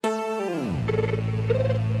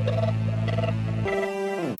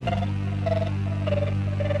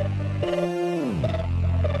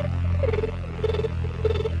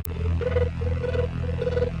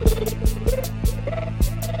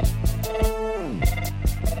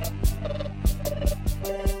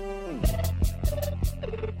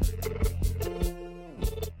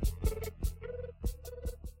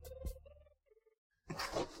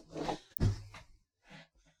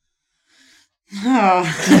Oh,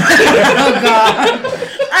 God.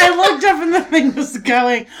 I looked up and the thing was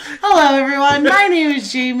going, hello, everyone. My name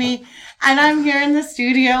is Jamie, and I'm here in the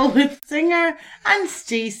studio with Singer and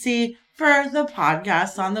Stacy for the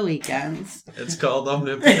podcast on the weekends. It's called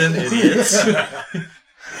Omnipotent Idiots.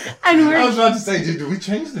 And I was about to say, did we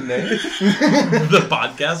change the name? The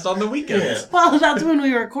podcast on the weekends. Well, that's when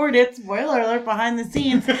we record it. Spoiler alert behind the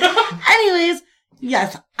scenes. Anyways,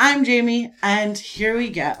 yes, I'm Jamie, and here we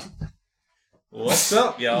go. What's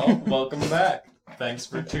up, y'all? Welcome back. Thanks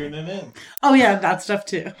for tuning in. Oh, yeah, that stuff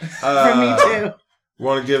too. From me too.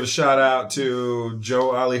 Want to give a shout out to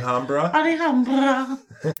Joe Alejandra. Alejandra.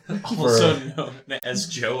 Also known as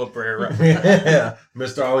Joe Abrera. Yeah,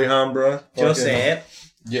 Mr. Alejandra.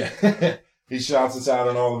 Joseph. Yeah. He shouts us out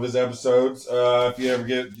on all of his episodes. If you ever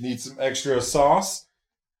need some extra sauce,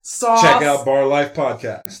 check out Bar Life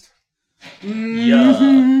Podcast.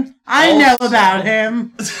 Mm-hmm. I know about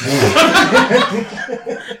him.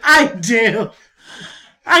 I do.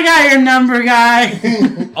 I got your number,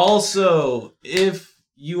 guy. Also, if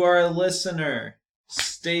you are a listener,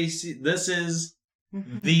 Stacy, this is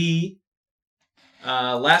the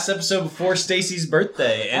last episode before Stacy's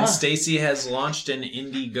birthday, and Stacy has launched an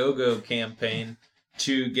Indiegogo campaign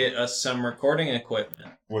to get us some recording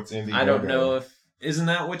equipment. What's Indiegogo? I don't know if isn't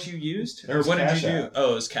that what you used, or what did you do?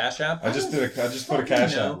 Oh, it was Cash App. I just put a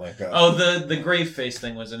Cash App link up. Oh, the grave face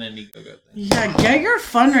thing was an Indiegogo thing. Yeah, get your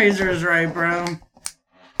fundraisers right, bro.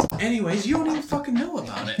 Anyways, you don't even fucking know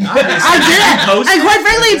about it. I didn't. And quite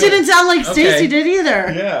frankly, it didn't sound like Stacy did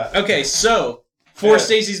either. Yeah. Okay, so for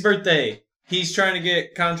Stacy's birthday, he's trying to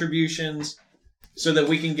get contributions so that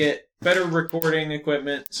we can get better recording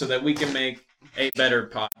equipment so that we can make a better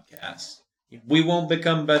podcast. We won't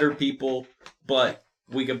become better people, but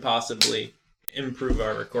we could possibly improve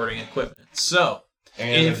our recording equipment. So,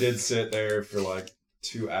 and I did sit there for like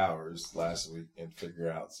 2 hours last week and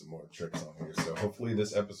figure out some more tricks on here. So hopefully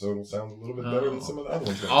this episode will sound a little bit better than some of the other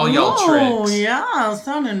ones. All y'all tricks. Oh, yeah,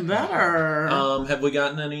 sounding better. Have we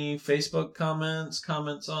gotten any Facebook comments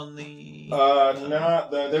on the...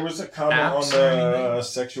 there was a comment on the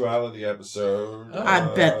sexuality episode. Oh.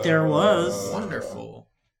 I bet there was. Wonderful.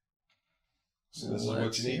 So this is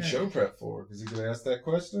what you need show prep for, because you can ask that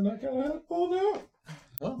question. I kind of had it pulled out.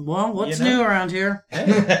 Well, what's new around here? Hey,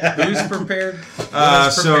 who's prepared?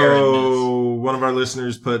 So one of our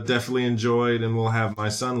listeners put definitely enjoyed, and we'll have my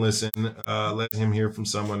son listen. Let him hear from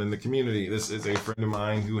someone in the community. This is a friend of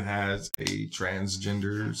mine who has a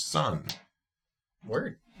transgender son.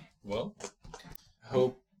 Word. Well,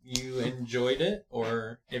 hope you enjoyed it,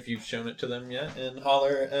 or if you've shown it to them yet, and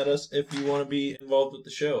holler at us if you want to be involved with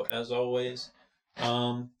the show. As always,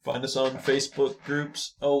 find us on Facebook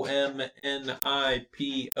groups, OMNIPOTENT,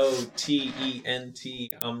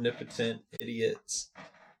 Omnipotent Idiots,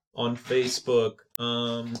 on Facebook,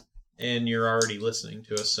 and you're already listening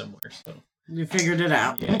to us somewhere, so. You figured it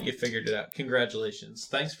out. Yeah, you figured it out. Congratulations.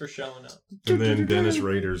 Thanks for showing up. And then Dennis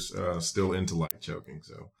Rader's still into light choking,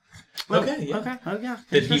 so. Okay, yeah. Okay, oh yeah.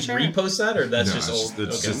 Did he repost that, or that's just old?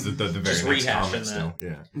 It's just the very just next rehashing comment that. still.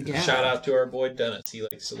 Yeah. Shout out to our boy Dennis. He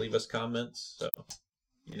likes to leave us comments. So,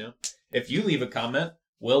 if you leave a comment,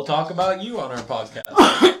 we'll talk about you on our podcast.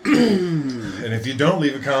 And if you don't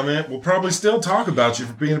leave a comment, we'll probably still talk about you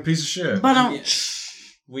for being a piece of shit. But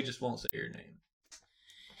we just won't say your name.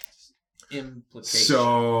 Implication.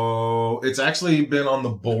 So it's actually been on the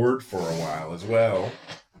board for a while as well.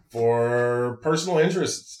 For personal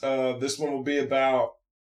interests, this one will be about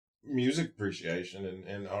music appreciation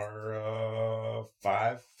and our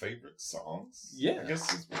 5 favorite songs. Yeah. I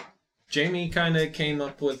guess Jamie kind of came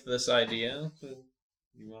up with this idea. So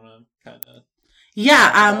you want to kind of...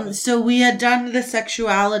 Yeah, so we had done the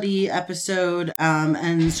sexuality episode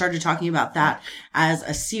and started talking about that as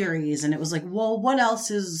a series. And it was like, well, what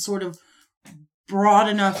else is sort of broad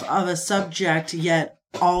enough of a subject, yet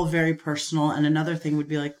all very personal? And another thing would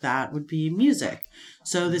be like that would be music.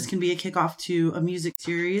 So this can be a kickoff to a music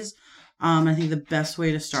series. I think the best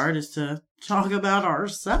way to start is to talk about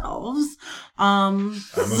ourselves. I'm a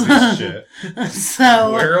piece of shit.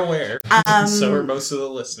 So we're aware. So are most of the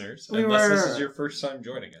listeners. Unless this is your first time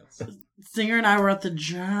joining us. Singer and I were at the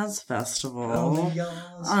Jazz Festival.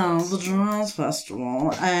 The Jazz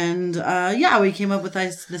Festival. And we came up with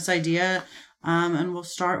this idea. And we'll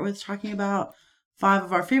start with talking about 5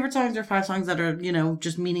 of our favorite songs, or 5 songs that are,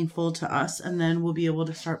 just meaningful to us. And then we'll be able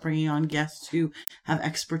to start bringing on guests who have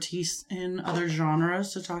expertise in other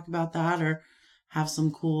genres to talk about that, or have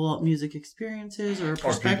some cool music experiences or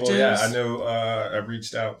perspectives. I know I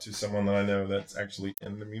reached out to someone that I know that's actually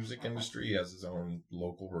in the music industry. He has his own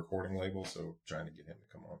local recording label, so trying to get him to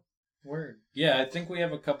come on. Word. Yeah, I think we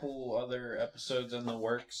have a couple other episodes in the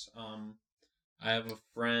works. I have a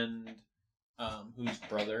friend whose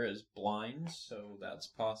brother is blind, so that's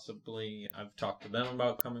possibly, I've talked to them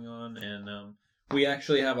about coming on, and we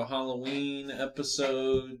actually have a Halloween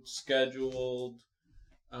episode scheduled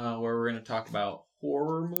where we're going to talk about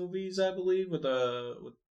horror movies, I believe, with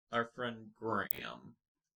our friend Graham.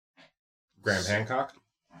 Graham Hancock?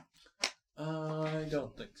 I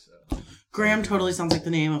don't think so. Graham totally sounds like the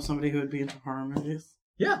name of somebody who would be into horror movies.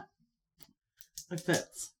 Yeah. It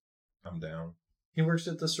fits. I'm down. He works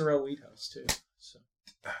at the Sorrel Wheat House, too.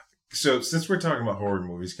 So, since we're talking about horror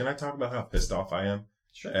movies, can I talk about how pissed off I am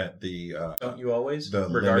Sure. at the... Don't you always? the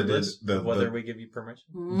regardless limited- of whether we give you permission?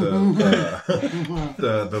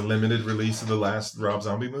 the limited release of the last Rob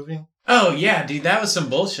Zombie movie? Oh, yeah, dude, that was some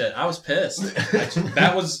bullshit. I was pissed.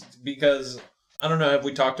 That was because, I don't know, have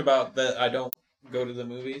we talked about that I don't go to the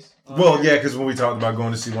movies? Well, yeah, because when we talked about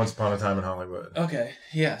going to see Once Upon a Time in Hollywood. Okay,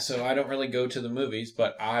 yeah, so I don't really go to the movies,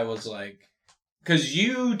 but I was like... Because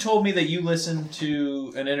you told me that you listened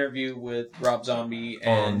to an interview with Rob Zombie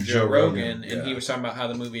and On Joe Joe Rogan, Rogan, and he yeah. was talking about how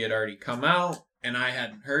the movie had already come out, and I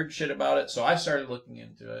hadn't heard shit about it, so I started looking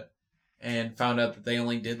into it, and found out that they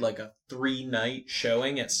only did like a 3-night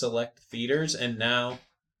showing at select theaters, and now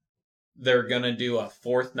they're going to do a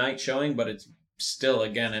 4th night showing, but it's still,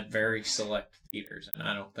 again, at very select theaters, and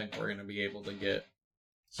I don't think we're going to be able to get...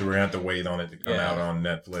 So we're going to have to wait on it to come Yeah. out on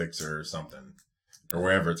Netflix or something. Or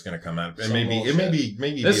wherever it's going to come out. Some It may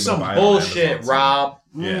be This is able some to buy it on bullshit, Amazon. Rob.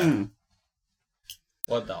 Yeah. Mm.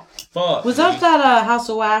 What the fuck? Was that House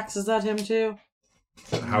of Wax? Is that him too?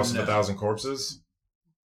 House of No. a Thousand Corpses.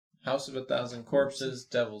 House of a Thousand Corpses,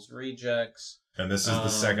 Devil's Rejects, And this is the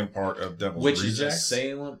second part of Devil's Witches of Rejects.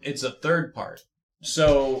 Salem. It's a third part.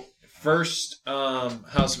 So first,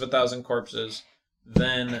 House of a Thousand Corpses,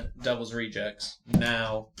 then Devil's Rejects,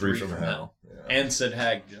 now Three from Hell. Yeah. And Sid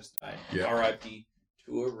Haig just died. Yeah. R.I.P.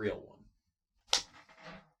 to a real one.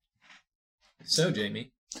 So,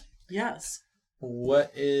 Jamie, Yes.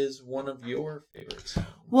 what is one of your favorite songs?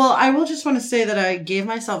 Well, I will just want to say that I gave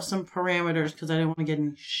myself some parameters because I didn't want to get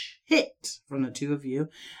any shit from the two of you,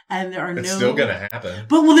 and there are It's no. still going to happen.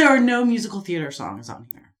 But there are no musical theater songs on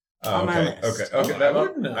here. Oh, on my okay. list. Okay. Oh, That I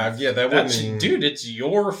would, wouldn't have. yeah, that That's, wouldn't. dude, it's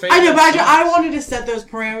your favorite. I know, but songs. I wanted to set those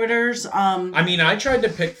parameters. I mean, I tried to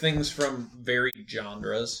pick things from varied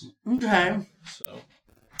genres. Okay. So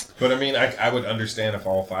But I mean, I would understand if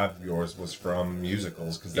all 5 of yours was from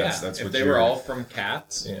musicals because that's if what they you're. were all from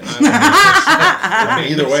Cats. Yeah. I I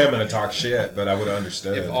mean, either way, I'm going to talk shit, but I would have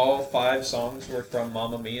understood. if all 5 songs were from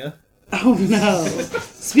Mamma Mia. Oh no!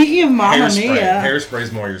 Speaking of Mamma Hairspray. Mia,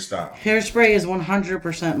 Hairspray's more your style. Hairspray is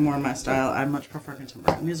 100% more my style. I much prefer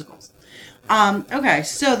contemporary musicals. Okay,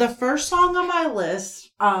 so the first song on my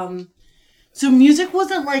list, so music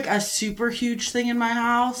wasn't like a super huge thing in my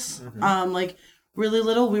house. Like really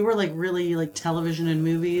little, we were like really like television and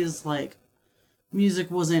movies. Like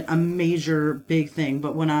music wasn't a major big thing.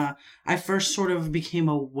 But when I first sort of became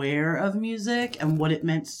aware of music and what it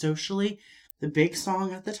meant socially, the big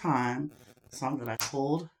song at the time, the song that I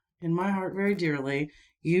hold in my heart very dearly.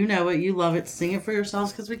 You know it, you love it. Sing it for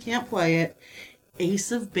yourselves because we can't play it.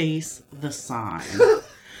 Ace of Base, The Sign.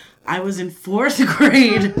 I was in 4th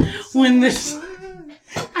grade when this...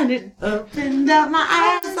 And it opened up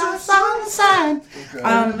my eyes, I saw the sign.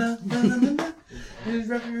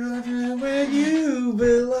 Where you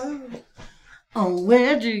belong. Oh,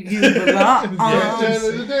 where do you belong? You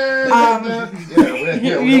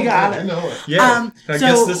got it. Yeah, I so-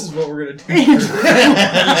 guess this is what we're gonna do. Each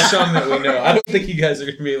song that we know. I don't think you guys are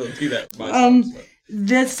gonna be able to do that. With my songs, but.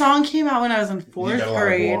 This song came out when I was in You 4th got a lot of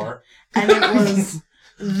grade. water. And it was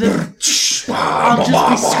I'll just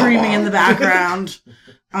be screaming in the background.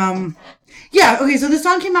 Yeah, okay, so this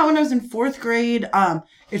song came out when I was in 4th grade.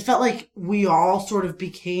 It felt like we all sort of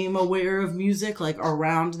became aware of music like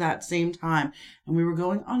around that same time. And we were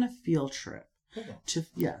going on a field trip to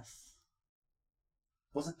yes.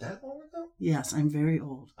 Was it that long ago? Yes, I'm very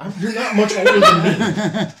old. You're not much older than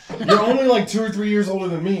me. You're only like 2 or 3 years older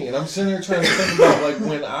than me, and I'm sitting there trying to think about like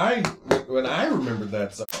when I remembered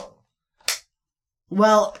that song.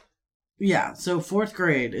 Well, yeah, so 4th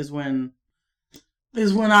grade is when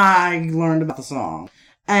I learned about the song.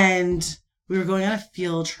 And we were going on a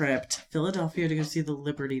field trip to Philadelphia to go see the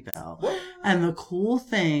Liberty Bell. And the cool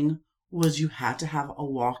thing was you had to have a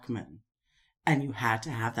Walkman. And you had to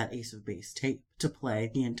have that Ace of Base tape to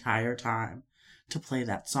play the entire time to play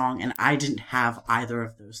that song. And I didn't have either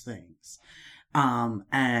of those things.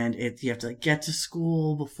 And you have to like, get to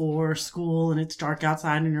school before school and it's dark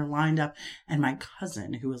outside and you're lined up. And my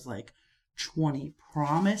cousin, who was like 20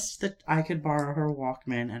 promised that I could borrow her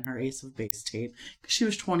Walkman and her Ace of Base tape because she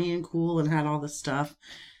was 20 and cool and had all this stuff.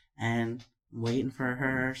 And waiting for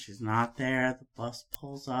her. She's not there. The bus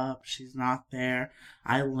pulls up. She's not there.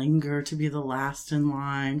 I linger to be the last in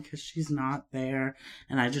line because she's not there.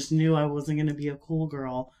 And I just knew I wasn't going to be a cool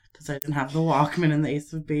girl because I didn't have the Walkman and the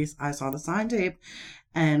Ace of Base. I saw the sign tape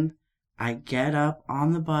and I get up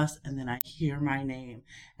on the bus and then I hear my name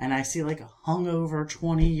and I see like a hungover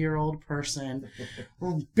 20-year-old person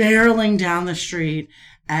barreling down the street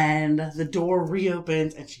and the door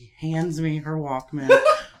reopens and she hands me her Walkman.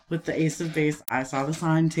 With the Ace of Base, I saw the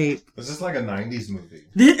sign tape. Was this like a 90s movie?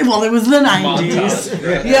 Well, it was the 90s.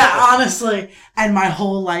 Montage. Yeah, honestly. And my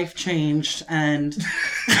whole life changed. And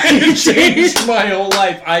It changed my whole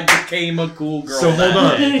life. I became a cool girl. So hold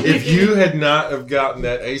on. day. If you had not have gotten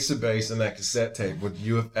that Ace of Base and that cassette tape, would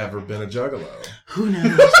you have ever been a juggalo? Who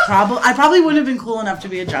knows? I probably wouldn't have been cool enough to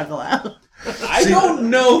be a juggalo. I don't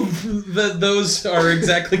know that those are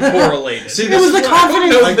exactly correlated. See, It was the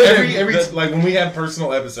confidence. Like like when we have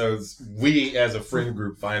personal episodes, we as a friend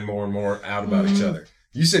group find more and more out about each other.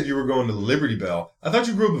 You said you were going to the Liberty Bell. I thought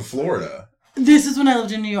you grew up in Florida. This is when I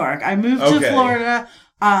lived in New York. I moved to Okay. Florida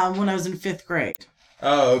when I was in 5th grade.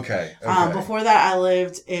 Oh, okay. Before that, I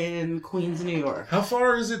lived in Queens, New York. How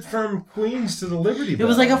far is it from Queens to the Liberty Bell? It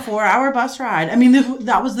was like a 4-hour bus ride. I mean,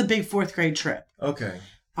 that was the big 4th grade trip. Okay.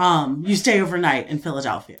 You stay overnight in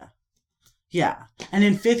Philadelphia. Yeah. And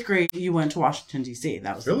in 5th grade, you went to Washington, D.C.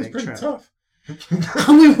 That was Philly's the big pretty trip. tough.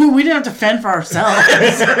 we didn't have to fend for ourselves.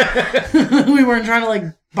 We weren't trying to, like,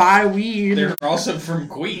 buy weed. They're also from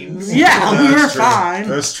Queens. Yeah, we were That's true. fine.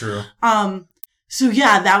 That's true. So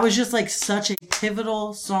yeah, that was just, like, such a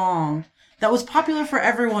pivotal song that was popular for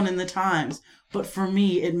everyone in the times. But for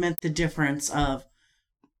me, it meant the difference of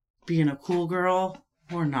being a cool girl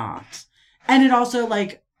or not. And it also,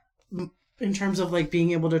 like, in terms of, like,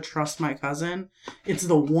 being able to trust my cousin, it's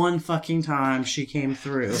the one fucking time she came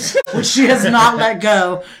through, which she has not let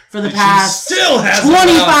go for the past She still hasn't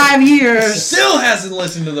 25 years. Still hasn't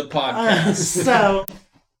listened to the podcast. So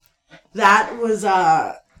that was,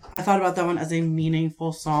 I thought about that one as a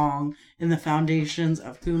meaningful song in the foundations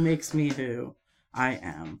of who makes me who I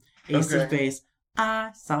am. Ace of Base,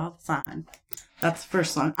 I saw the sign. That's the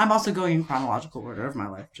first song. I'm also going in chronological order of my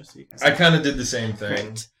life, just so you guys know. I kind of did the same thing.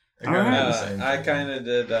 Great. I kinda Alright. did the same I thing. kind of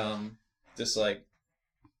did just like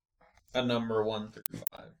a number 1 through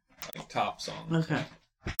 5, like top song. Okay.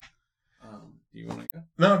 Do you want to go?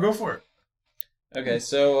 No, go for it. Okay,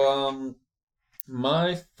 so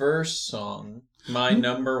my first song, my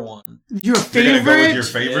number 1. Your You're favorite? gonna go with your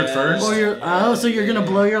favorite Yeah. first? Or so you're going to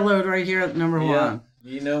blow your load right here at number Yeah, 1.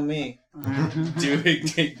 you know me,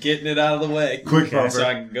 Mhm. getting it out of the way, Quick bumper. so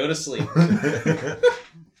I can go to sleep.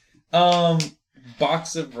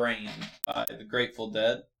 Box of Rain by the Grateful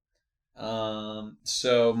Dead.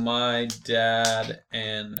 So my dad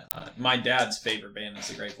and my dad's favorite band is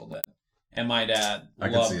the Grateful Dead, and my dad I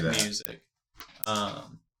can see loved that. music,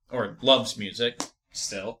 or loves music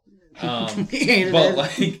still. He hated But it.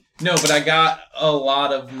 like but I got a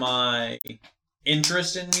lot of my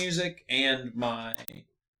interest in music and my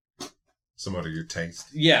Somewhat of your taste.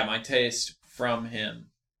 my taste from him.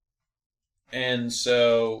 And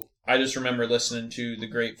so I just remember listening to the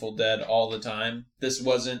Grateful Dead all the time. There's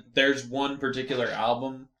one particular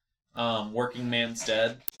album, Working Man's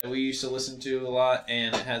Dead, that we used to listen to a lot,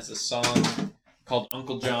 and it has a song called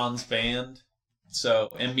Uncle John's Band. So,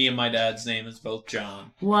 and me and my dad's name is both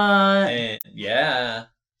John. What? And yeah.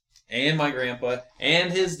 And my grandpa,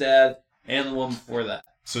 and his dad, and the one before that.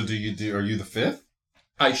 So are you the fifth?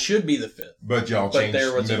 I should be the 5th. But y'all But changed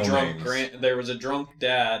there was a middle drunk names. there was a drunk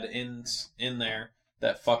dad in there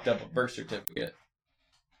that fucked up a birth certificate.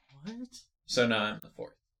 What? So now I'm the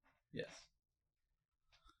 4th. Yes.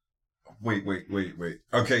 Wait.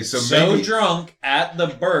 Okay, so So maybe... drunk at the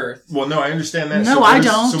birth Well, no, I understand that. No, So what I is-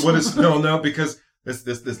 don't. So what is... No, because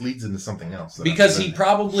this leads into something else. that because I- he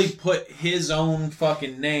probably put his own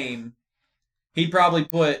fucking name. He probably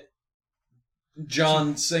put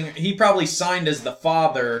John Singer. He probably signed as the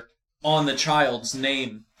father on the child's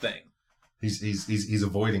name thing. He's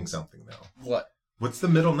avoiding something, though. What? What's the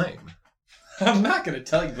middle name? I'm not going to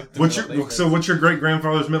tell you what the middle name is. What's your great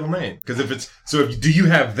grandfather's middle name? Because do you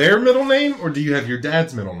have their middle name or do you have your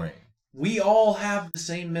dad's middle name? We all have the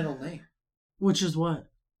same middle name. Which is what?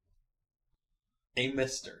 A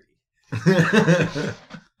mystery.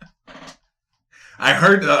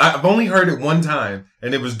 I've only heard it one time,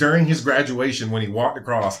 and it was during his graduation when he walked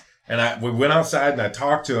across, and we went outside and I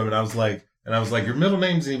talked to him, and I was like, your middle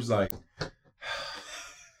name's, and he was like,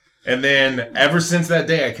 and then ever since that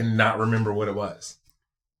day, I cannot remember what it was.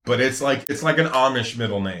 but it's like an Amish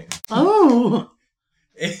middle name. Oh,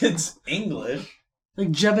 It's English.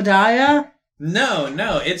 like Jebediah?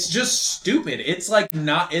 No, it's just stupid. It's like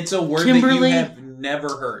not. It's a word Kimberly? that you have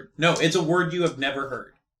never heard. No, it's a word you have never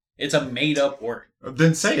heard. It's a made up word.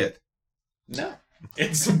 Then say it. No,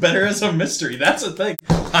 it's better as a mystery. That's the thing.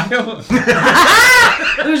 I don't.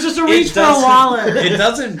 It was just a reach for a wallet. It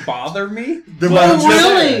doesn't bother me. Oh,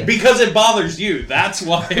 really? Because it bothers you. That's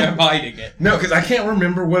why I'm hiding it. No, because I can't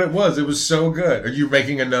remember what it was. It was so good. Are you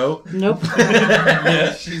making a note? Nope.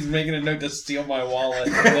 Yeah, she's making a note to steal my wallet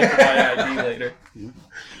and look at my ID later.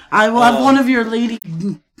 I will have one of your ladies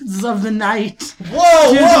of the night.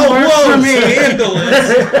 Whoa, for me.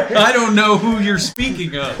 Scandalous. I don't know who you're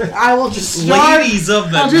speaking of. I will just start. Ladies of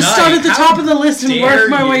the night. I'll just start at the top of the list and dare work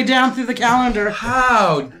my you. way down through the calendar.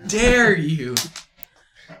 How dare you?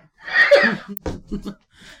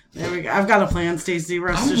 There we go. I've got a plan, Stacey.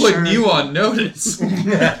 Rest I'm assured. putting you on notice.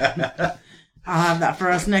 I'll have that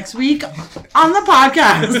for us next week on the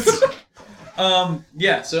podcast.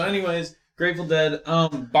 Yeah, so anyways, Grateful Dead.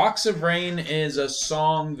 Box of Rain is a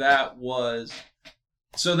song that was...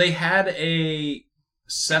 So they had a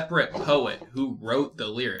separate poet who wrote the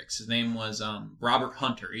lyrics. His name was Robert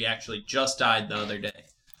Hunter. He actually just died the other day.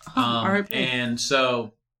 R.I.P. And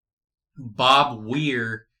so Bob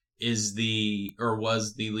Weir was the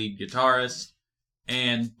lead guitarist,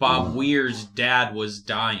 and Bob Weir's dad was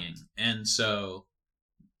dying, and so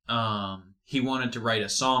he wanted to write a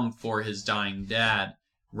song for his dying dad.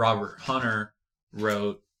 Robert Hunter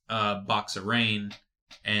wrote Box of Rain,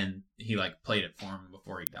 and he like played it for him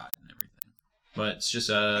before he died and everything. But it's just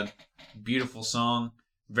a beautiful song,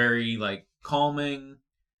 very like calming,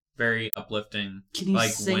 very uplifting. Can you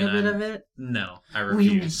like sing a bit of it? No, I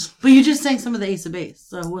refuse. But you just sang some of the Ace of Base.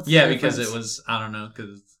 So what's the Because difference? it was, I don't know,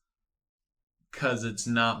 because it's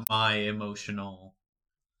not my emotional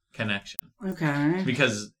connection. Okay.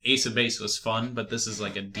 Because Ace of Base was fun, but this is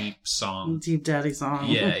like a deep song. Deep Daddy song.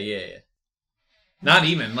 Yeah. Not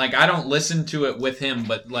even, like, I don't listen to it with him,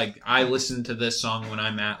 but, like, I listen to this song when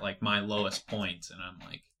I'm at, like, my lowest points, and I'm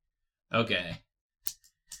like, okay,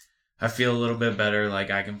 I feel a little bit better,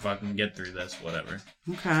 like, I can fucking get through this, whatever.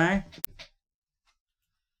 Okay.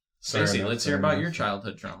 Stacey, let's hear about your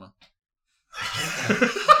childhood trauma.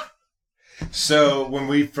 So when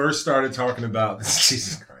we first started talking about this,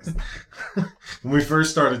 Jesus Christ, when we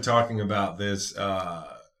first started talking about this,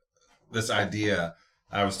 this idea,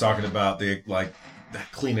 I was talking about the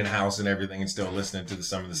cleaning house and everything, and still listening to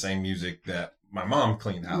some of the same music that my mom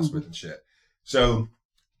cleaned house with and shit. So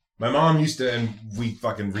my mom used to, and we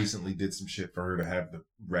fucking recently did some shit for her to have the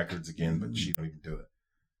records again, but she don't even do it.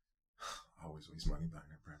 I always waste money buying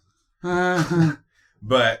her presents.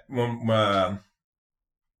 But when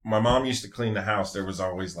my mom used to clean the house, there was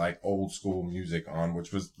always like old school music on,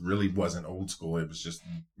 which really wasn't old school. It was just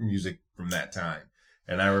music from that time.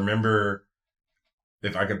 And I remember,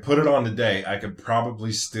 if I could put it on today, I could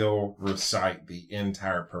probably still recite the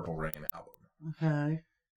entire Purple Rain album. Okay.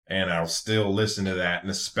 And I'll still listen to that, and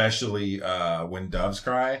especially When Doves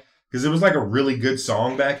Cry, because it was like a really good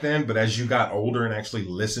song back then, but as you got older and actually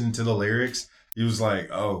listened to the lyrics, it was like,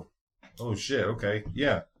 oh shit, okay,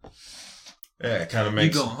 yeah. Yeah, it kind of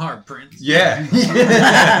makes... You going hard, Prince. Yeah.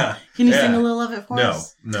 Can you sing a little of it for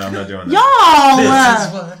us? No, I'm not doing that. Y'all! This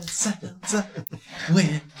is what it sounds like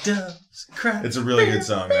when doves cry. It's a really good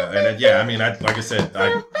song, though. And like I said,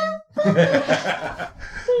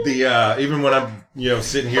 even when I'm,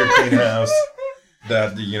 sitting here cleaning house,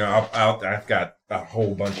 I've got a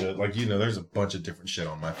whole bunch of, there's a bunch of different shit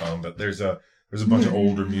on my phone, but there's a bunch of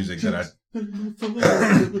older music that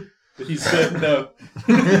He said no.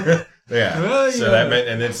 Yeah. Oh, yeah. So that meant,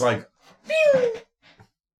 and it's like,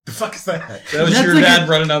 the fuck is that? That was your dad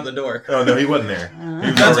running out the door. Oh, no, he wasn't there.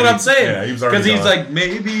 He was That's what I'm saying. Yeah, he was already because he's gone. like,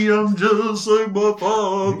 maybe I'm just like my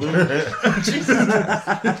father.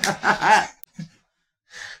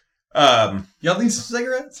 Y'all need some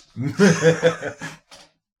cigarettes?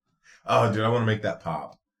 Oh, dude, I want to make that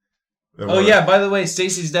pop. Oh, yeah, by the way,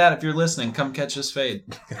 Stacey's dad, if you're listening, come catch this fade.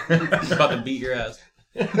 He's about to beat your ass.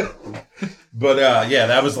 But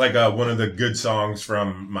that was like one of the good songs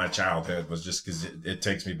from my childhood, was just because it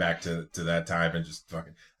takes me back to that time, and just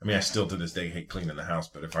fucking, I still to this day hate cleaning the house,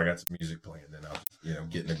 but if I got some music playing, then I'll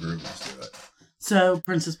get in the groove and just do it. So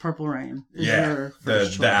Princess Purple Rain is your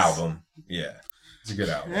first choice. The album. Yeah. It's a good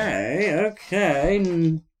album.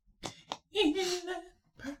 Okay.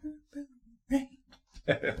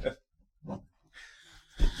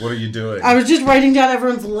 What are you doing? I was just writing down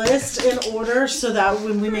everyone's list in order so that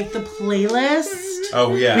when we make the playlist,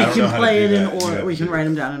 oh yeah, we can play it in order. We can write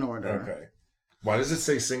them down in order. Okay. Why does it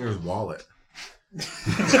say Singer's Wallet?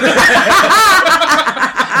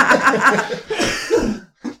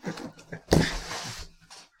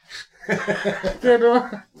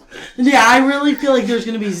 Yeah, I really feel like there's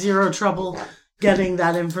going to be zero trouble getting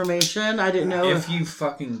that information. I didn't know if you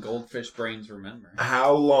fucking goldfish brains remember.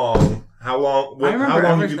 How long have you been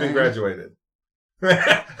everything. graduated?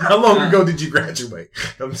 How long ago did you graduate?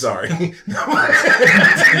 I'm sorry.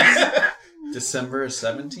 December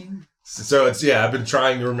 17? So I've been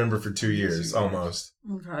trying to remember for 2 years almost.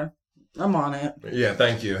 Okay. I'm on it. Yeah,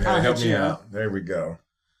 thank you. I'll Help hit me you out. There we go.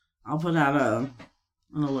 I'll put out an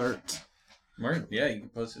alert. Yeah, you can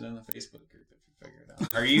post it in the Facebook group if you figure it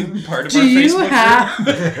out. Are you part of Do our you Facebook have...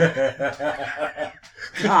 group?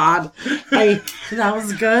 God, that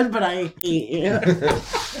was good, but I hate you.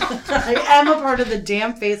 I am a part of the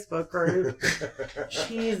damn Facebook group.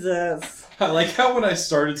 Jesus. I like how when I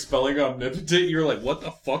started spelling omnipotent, you're like, what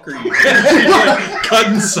the fuck are you doing? You're like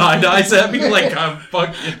cutting side eyes at me like I'm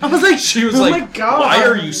fucking... I was like, she was oh like, my God. why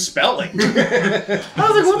are you spelling? I was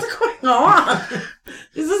like, what's going on?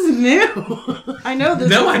 This is new. I know this.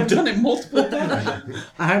 No, I've done it multiple times.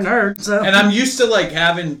 I'm a nerd, so. And I'm used to like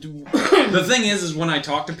having... The thing is when I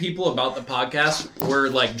talk to people about the podcast, we're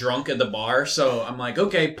like drunk at the bar, so I'm like,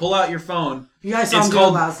 okay, pull out your phone. You guys saw It's him do it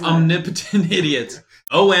called last night. Omnipotent Idiots.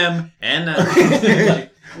 OM and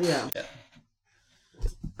like, Yeah.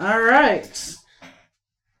 All right.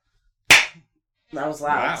 That was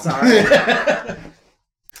loud. Wow. Sorry.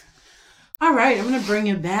 All right, I'm gonna bring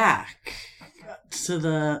it back to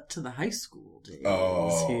the high school days.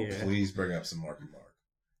 Oh, here. please bring up some Marky Mark.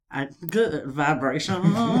 Good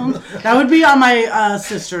vibration. That would be on my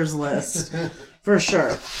sister's list for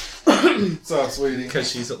sure. What's up, sweetie?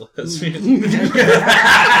 because she's a lesbian.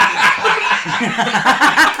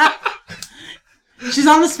 She's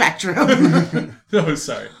on the spectrum. Oh,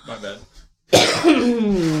 sorry, my bad.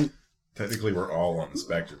 Technically, we're all on the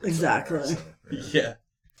spectrum. Exactly. So, Yeah,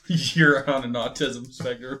 you're on an autism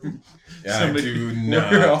spectrum. yeah, I Somebody- do we're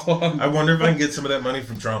not. all on- I wonder if I can get some of that money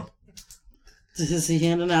from Trump. Is he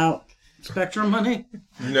handing out spectrum money?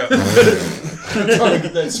 No. trying to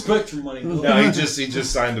get that spectrum money. No, he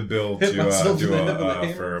just signed a bill Hit to myself do in the head with a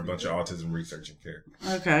hammer. for a bunch of autism research and care.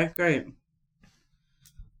 Okay, great.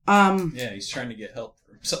 Yeah, he's trying to get help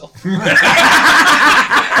for himself.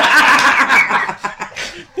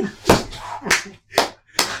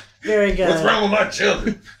 Very good. What's wrong with my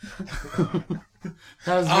children?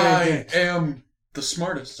 That was very good. am the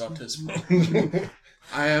smartest autism.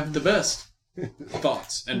 I have the best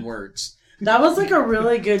thoughts and words. That was like a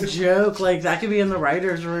really good joke. Like that could be in the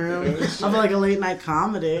writer's room of like a late night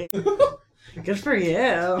comedy. Good for you.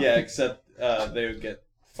 Yeah, except they would get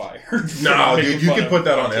fired. No, for making dude, you fun can of put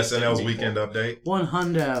that on autistic SNL's people. Weekend Update.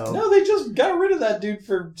 100. No, they just got rid of that dude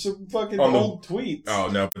for some fucking On the- old tweets. Oh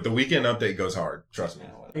no, but the Weekend Update goes hard. Trust me.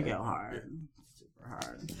 They go hard. Super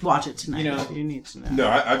hard. Watch it tonight. You know- if you need to know. No,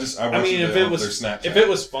 I I mean, if it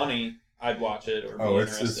was funny, I'd watch it or be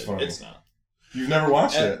it's interested. funny. It's not. You've never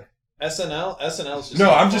watched it. SNL's just No,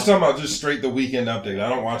 not I'm just funny. talking about just straight the Weekend Update. I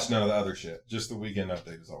don't watch none of the other shit. Just the Weekend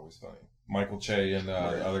Update is always funny. Michael Che and the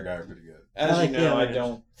other guy are pretty good. As I like you the know, I others.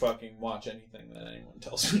 don't fucking watch anything that anyone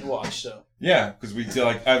tells me to watch. So Yeah, because we feel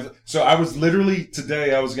like I was literally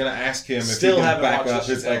today. I was gonna ask him if Still he can haven't back watched up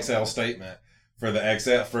the his Chappelle XL statement for the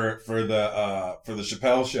XL for the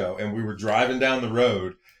Chappelle show, and we were driving down the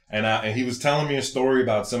road, and he was telling me a story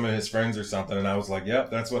about some of his friends or something, and I was like, "Yep,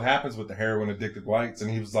 that's what happens with the heroin addicted whites," and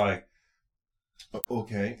he was like,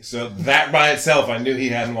 "Okay," so that by itself, I knew he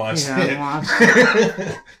hadn't watched You haven't it. watched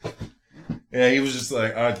Yeah, he was just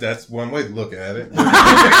like, "That's one way to look at it."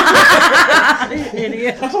 You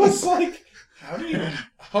idiot. I was like, how do you?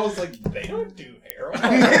 I was like, they don't do heroin.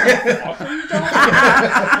 What the fuck are you talking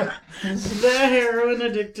about? The heroin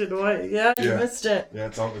addicted white. Yeah, you Yeah. missed it. Yeah,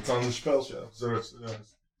 it's on the Chappelle show, so it's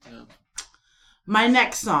My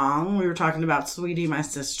next song, we were talking about Sweetie, My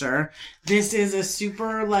Sister. This is a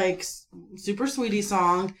super sweetie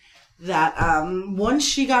song that once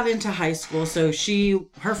she got into high school, so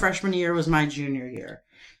her freshman year was my junior year.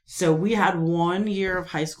 So we had 1 year of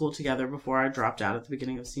high school together before I dropped out at the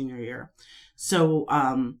beginning of senior year. So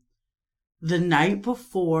the night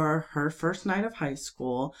before her first night of high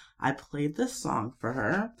school, I played this song for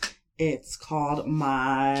her. It's called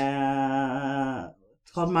My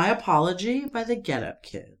Apology by the Get Up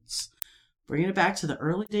Kids. Bringing it back to the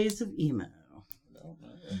early days of emo.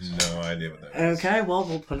 no idea what that is. Okay, well,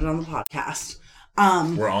 we'll put it on the podcast.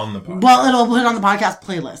 We're on the podcast. Well, it'll put it on the podcast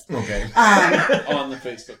playlist. Okay. On the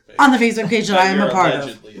Facebook page. On the Facebook page that I am You're a part of.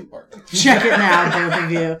 allegedly a part of. Check it now, both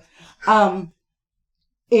of you.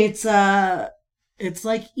 It's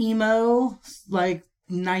like emo, like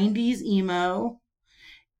 90s emo.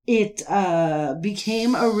 it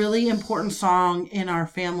became a really important song in our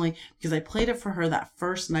family because I played it for her that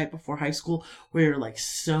first night before high school where you're like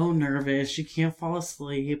so nervous. You can't fall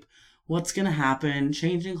asleep. What's going to happen?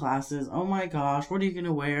 Changing classes. Oh my gosh. What are you going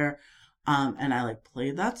to wear? And I like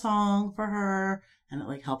played that song for her and it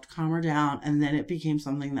like helped calm her down. And then it became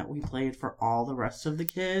something that we played for all the rest of the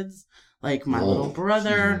kids. Like my little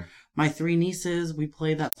brother, my 3 nieces, we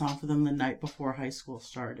played that song for them the night before high school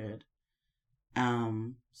started.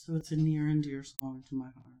 So it's a near and dear song to my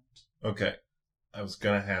heart. Okay. I was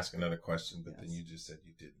going to ask another question, but then you just said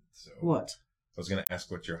you didn't. So What? I was going to ask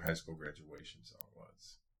what your high school graduation song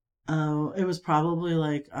was. Oh, it was probably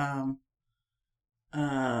like, I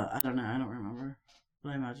don't know. I don't remember.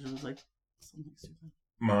 But I imagine it was like something stupid.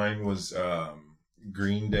 Mine was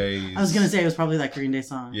Green Day's. I was going to say it was probably that Green Day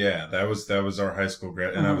song. Yeah, that was our high school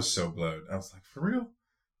grad, and I was so blowed. I was like, for real?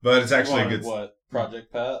 But it's actually a good. What?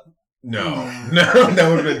 Project Pat? No, that would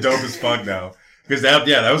have been dope as fuck now. Because that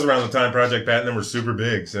was around the time Project Pat and them were super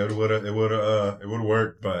big, so it would have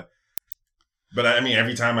worked. But I mean,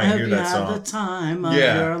 every time I hear that song, the time of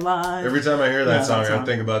your life. Every time I hear that song, I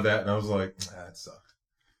think about that, and I was like, that sucked.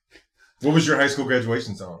 What was your high school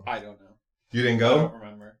graduation song? I don't know. You didn't go? I don't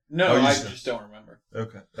remember. No, I just don't remember.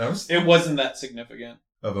 Okay, it wasn't that significant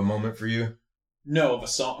of a moment for you. No, of a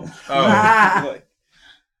song. Oh.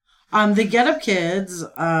 The Get Up Kids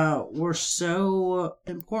were so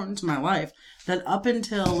important to my life that up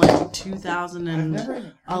until like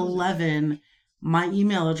 2011, my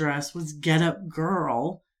email address was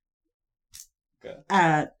getupgirl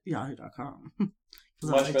at yahoo.com.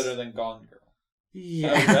 Much better than Gone Girl.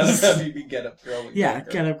 Yeah. I'd rather have you be Get Up Girl than Yeah, Gone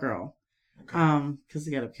Girl. Get Up Girl. Okay. Because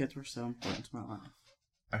the Get Up Kids were so important to my life.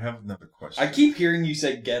 I have another question. I keep hearing you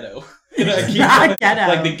say ghetto. And I keep Not ghetto.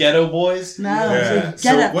 Like the Ghetto Boys? No, Yeah.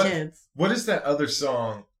 Get Up Kids. What is that other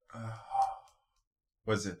song?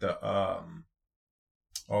 Was it the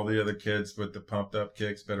all the other kids with the pumped up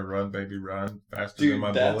kicks? Better run, baby, run faster than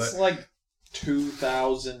my bullet. That's like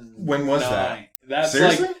 2000. When was that? That's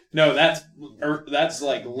Seriously? like no, that's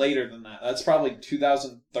like later than that. That's probably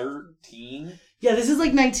 2013. Yeah, this is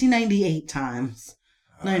like 1998 times.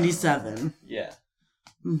 97. Yeah.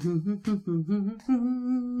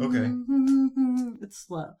 Okay. It's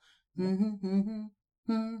slow. And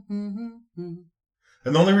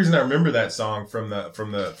the only reason I remember that song from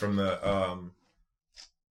the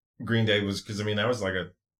Green Day was because I mean I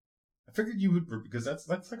figured you would, because that's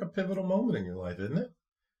like a pivotal moment in your life, isn't it?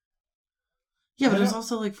 Yeah, but it was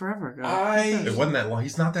also like forever ago. It wasn't that long.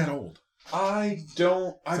 He's not that old. I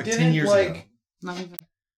didn't 10 years ago. Not even.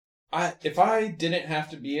 If I didn't have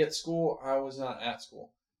to be at school, I was not at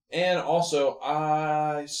school. And also,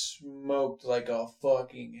 I smoked like a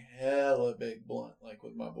fucking hella big blunt, like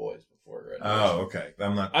with my boys before graduation. Oh, okay.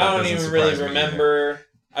 I don't even really remember.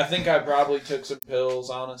 I think I probably took some pills,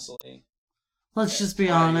 honestly. Let's just be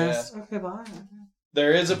honest. Yeah. Okay, bye.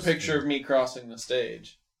 There is a picture of me crossing the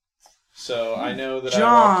stage. So I know that John,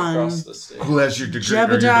 I walked across the stage. Who has your degree?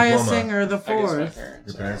 Jebediah Singer the I guess my fourth.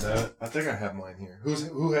 parents. Your parents have it? I think I have mine here.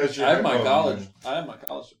 Who has your? I have my college. I have my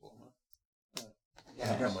college diploma.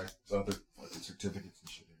 I got my other certificates and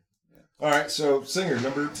shit here. Yeah. All right, so singer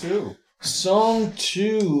number 2. Song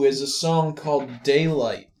 2 is a song called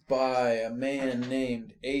Daylight by a man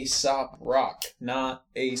named Aesop Rock. Not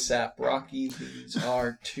A$AP Rocky. These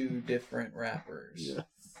are 2 different rappers. Yeah.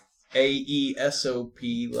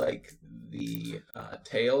 AESOP, like the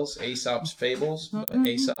tales, Aesop's Fables, but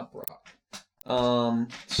Aesop Rock.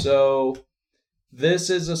 So this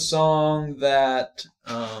is a song that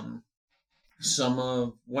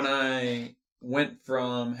when I went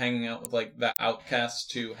from hanging out with like the outcasts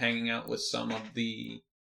to hanging out with some of the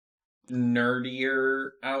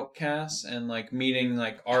nerdier outcasts and like meeting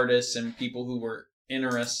like artists and people who were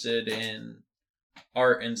interested in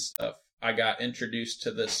art and stuff, I got introduced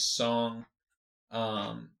to this song.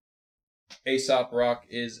 Aesop Rock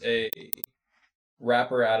is a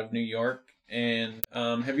rapper out of New York, and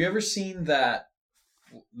have you ever seen that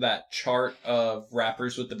chart of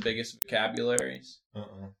rappers with the biggest vocabularies?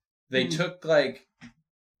 They took like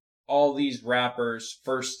all these rappers'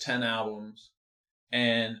 first 10 albums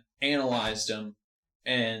and analyzed them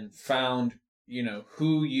and found,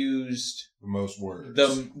 who used the most words,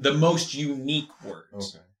 the most unique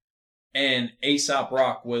words. Okay. And Aesop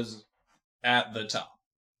Rock was at the top.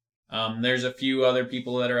 There's a few other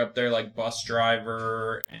people that are up there, like Bus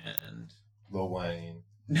Driver and Lil Wayne.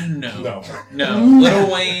 No.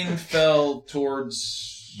 Lil Wayne fell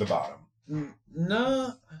towards the bottom.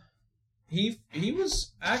 No, he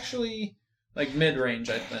was actually like mid-range,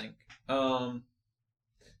 I think. But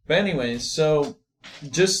anyways, so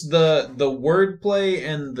just the wordplay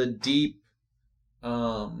and the deep.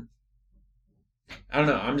 I don't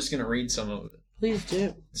know. I'm just gonna read some of it. Please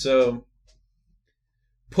do. So,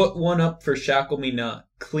 put one up for Shackle Me Not.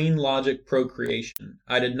 Clean logic procreation.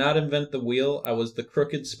 I did not invent the wheel. I was the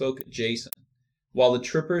crooked spoke adjacent. While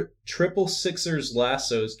the triple sixers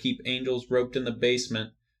lassos keep angels roped in the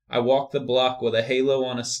basement, I walk the block with a halo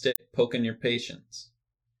on a stick poking your patience.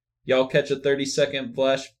 Y'all catch a 30-second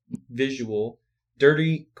flash visual.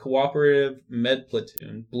 Dirty cooperative med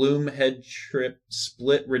platoon. Bloom head trip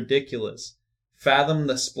split ridiculous. Fathom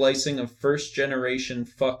the splicing of first generation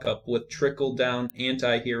fuck up with trickle down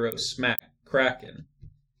anti-hero smack crackin'.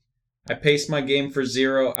 I pace my game for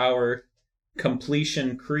 0 hour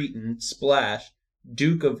completion cretin splash.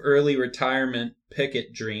 Duke of early retirement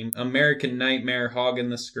picket dream. American nightmare hogging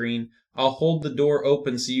the screen. I'll hold the door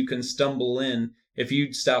open so you can stumble in if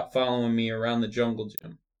you'd stop following me around the jungle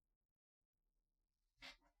gym.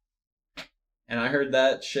 And I heard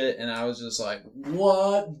that shit and I was just like,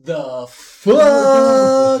 what the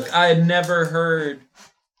fuck? I had never heard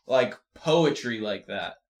like poetry like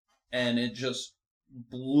that. And it just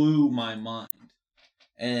blew my mind.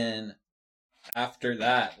 And after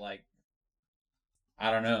that, like,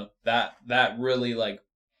 I don't know, that really like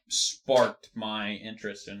sparked my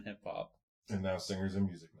interest in hip hop. And now singers and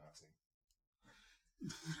music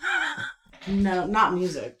Nazi. No, not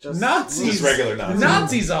music. Just Nazis. Just regular Nazi.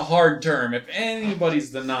 Nazi's a hard term. If anybody's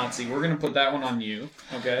the Nazi, we're gonna put that one on you.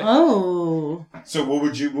 Okay. Oh. So what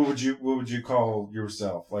would you call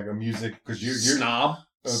yourself? Like a music? Because you're Snob.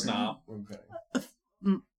 Okay. Snob. Okay.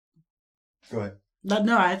 Go ahead.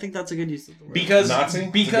 No, I think that's a good use of the word. Because Nazi?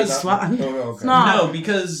 because Nazi? Oh, okay. Snob. no,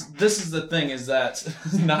 because this is the thing is that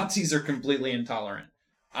Nazis are completely intolerant.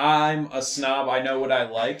 I'm a snob. I know what I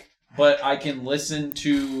like, but I can listen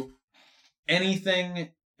to anything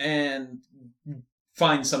and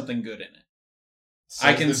find something good in it. So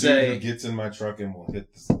I can the dude say who gets in my truck and will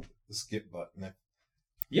hit the skip button.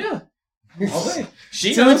 yeah. All day.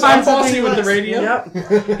 She So knows if I'm I'm bossy something with the less- radio.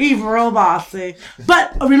 Yep. He's real bossy.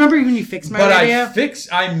 But remember when you fixed my But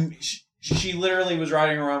radio? she literally was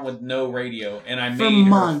riding around with no radio, and I For made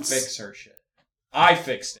months. her fix her shit. I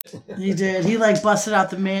fixed it. He did. He like busted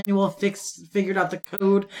out the manual, figured out the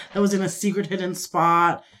code that was in a secret hidden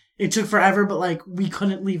spot. It took forever, but like we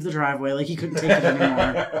couldn't leave the driveway. Like he couldn't take it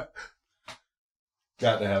anymore.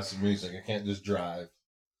 Got to have some music. I can't just drive.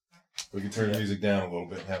 We can turn the music down a little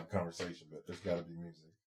bit and have a conversation, but there's got to be music.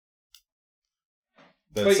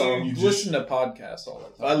 That But song you you just... listen to podcasts all the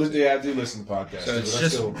time. I do listen to podcasts. So it's but I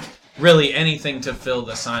just still... really anything to fill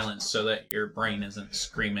the silence so that your brain isn't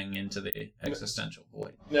screaming into the existential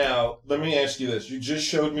void. Now, let me ask you this. You just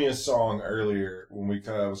showed me a song earlier when we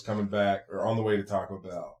was coming back, or on the way to Taco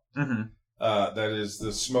Bell. Mm-hmm. That is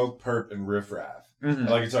the Smoke Perp and Riff Raff. Mm-hmm.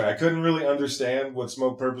 Like I told you, I couldn't really understand what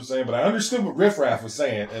Smoke Perp was saying, but I understood what Riff Raff was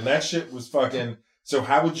saying, and that shit was fucking... So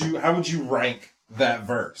how would you rank that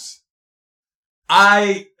verse?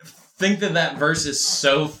 I think that verse is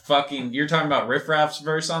so fucking... You're talking about Riff Raff's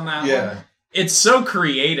verse on that one? It's so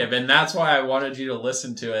creative, and that's why I wanted you to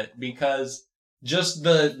listen to it, because just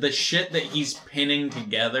the shit that he's pinning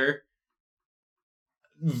together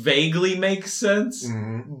vaguely makes sense,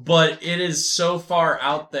 but it is so far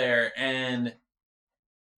out there, and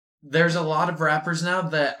there's a lot of rappers now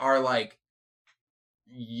that are like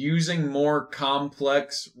using more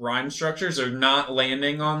complex rhyme structures or not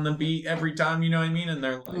landing on the beat every time, you know what I mean? And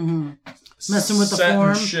they're like messing with the setting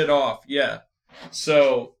form. shit off. Yeah.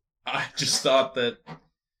 So I just thought that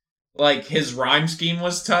like his rhyme scheme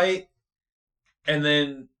was tight, and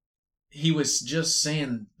then he was just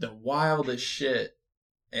saying the wildest shit,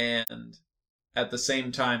 and at the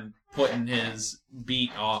same time putting his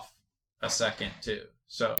beat off a second too.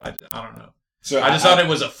 So I don't know. So I just thought it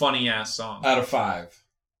was a funny ass song. Out of 5.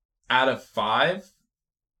 Out of 5,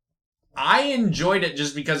 I enjoyed it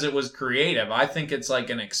just because it was creative. I think it's like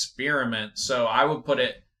an experiment. So I would put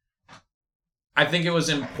it, I think it was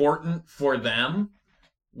important for them.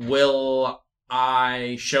 Will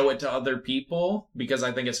I show it to other people because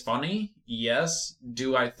I think it's funny? Yes.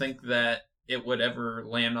 Do I think that it would ever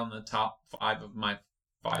land on the top 5 of my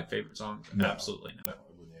 5 favorite songs? No. Absolutely not. No, it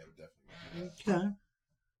wouldn't have, definitely. Okay.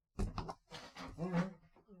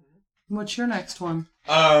 What's your next one?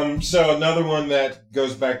 So another one that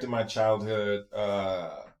goes back to my childhood.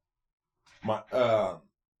 My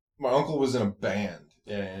uncle was in a band,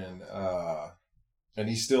 and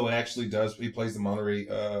he still actually does. He plays the Monterey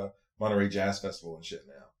Jazz Festival and shit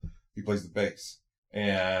now. He plays the bass,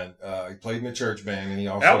 and he played in the church band, and he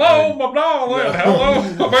also Hello, played, my darling. Yeah. Hello,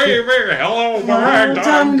 my baby. Hello, my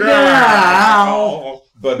Ragtime ragtime girl. girl.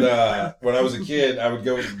 But when I was a kid, I would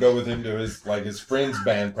go with him to his friend's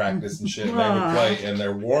band practice and shit. And they would play, and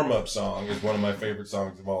their warm up song is one of my favorite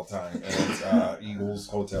songs of all time, and it's Eagles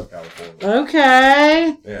Hotel California.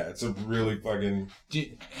 Okay. Yeah, it's a really fucking.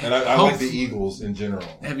 And I like the Eagles in general.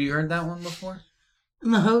 Have you heard that one before? In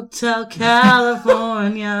the Hotel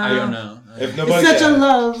California. I don't know. If nobody, It's such a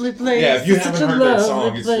lovely place. Yeah, if you It's haven't such a heard that lovely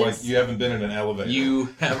song, it's place. like you haven't been in an elevator. You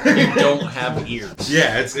don't have ears.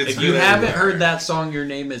 Yeah, it's If really you haven't rare. heard that song, your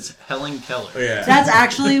name is Helen Keller. Yeah. That's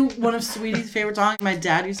actually one of Sweetie's favorite songs. My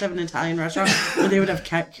dad used to have an Italian restaurant where they would have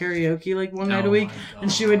karaoke like one night a week,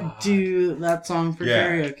 and she would do that song for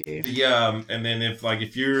karaoke. Yeah, and then if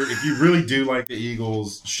you really do like the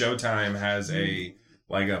Eagles, Showtime has a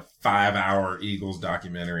 5-hour Eagles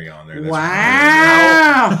documentary on there. That's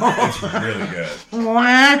really good. It's really good.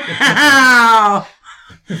 Wow.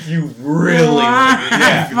 You really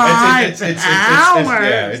Yeah, it's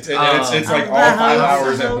like all 5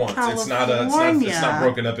 hours at once. It's not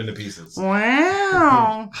broken up into pieces.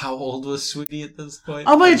 Wow. How old was Sweetie at this point?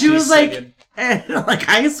 Oh my, she was like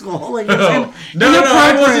high school. Like no,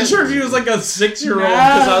 I wasn't sure if he was like a 6-year-old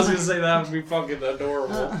because I was gonna say that would be fucking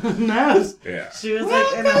adorable. No. Yeah. She was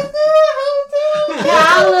like in a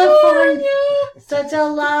California. Such a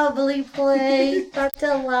lovely place. Such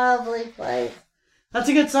a lovely place. That's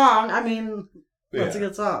a good song. I mean, that's a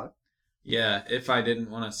good song. Yeah, if I didn't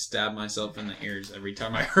want to stab myself in the ears every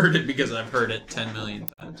time I heard it because I've heard it 10 million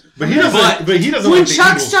times. But he doesn't. When like the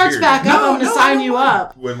Chuck Eagles, starts period. back up, I'm gonna sign you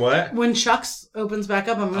up. When what? When Chuck's opens back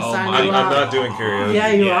up, I'm gonna sign I'm you up. not doing karaoke. Yeah,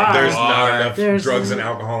 you are. There's not enough There's drugs and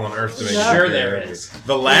alcohol on earth to make Yeah. Sure karaoke. there is.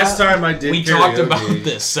 The last time I did We karaoke, talked about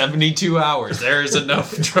this 72 hours. There is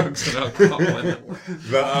enough drugs and alcohol in it.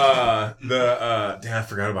 Damn, I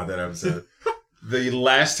forgot about that episode. The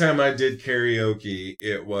last time I did karaoke,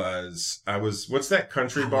 what's that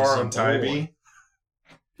country bar on Tybee?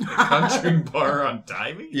 Country bar on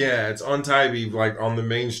Tybee? Yeah, it's on Tybee, like on the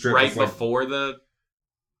main strip. Right It's like- before the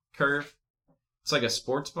curve? It's like a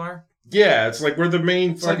sports bar? Yeah, it's like where the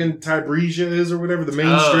main fucking Tybreesia is or whatever, the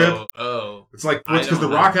main strip. Oh. It's like, I because the don't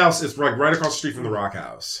know. Rock House is like right across the street from the Rock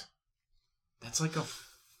House. That's like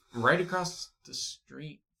right across the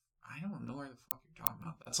street. I don't know where the fuck you're talking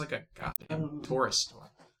about. That's like a goddamn tourist store.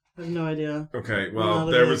 I have no idea. Okay, well,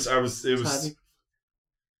 Not it a was Tybee.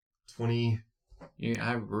 20... Yeah,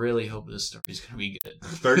 I really hope this story's gonna be good.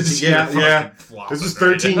 13, yeah. This was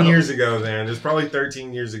 13 years ago, man. It was probably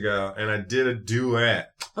 13 years ago, and I did a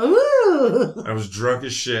duet. Ooh. I was drunk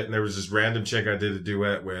as shit, and there was this random chick I did a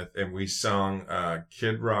duet with, and we sung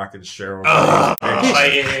Kid Rock and Cheryl.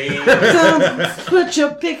 Don't put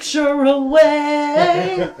your picture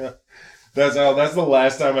away. That's the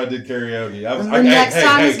last time I did karaoke. The next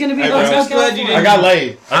time is gonna be bro. Let's Go. I got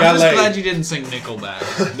laid. I'm just glad you didn't sing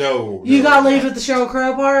Nickelback. No. You got laid with the Sheryl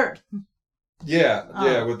Crow part?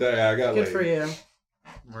 Yeah, with that, I got Good laid. for you.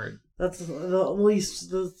 Word. That's the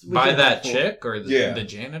least. By that chick or Yeah. the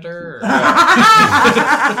janitor? Or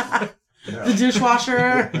The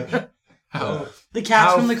dishwasher. how The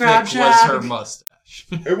cats from the crab thick shack. was her mustache?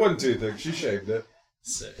 It wasn't too thick. She shaved it.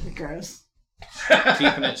 Sick. Gross.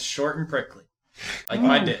 Keeping it short and prickly. Like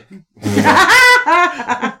my dick.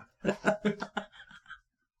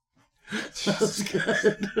 That's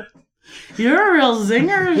good. You're a real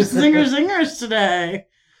zingers today.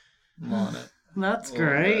 I'm on it. That's A little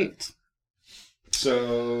great.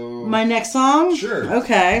 So... My next song? Sure.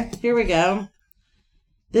 Okay, here we go.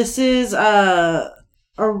 This is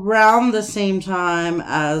around the same time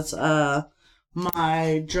as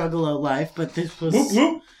my Juggalo life, but this was Whoop,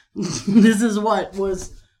 whoop. this is what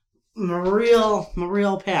was my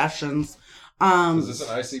real passions. Is this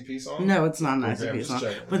an ICP song? No, it's not an Okay, I'm ICP just song.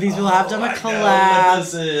 checking. But these people have done a I know what collab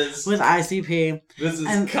this is. with ICP. This is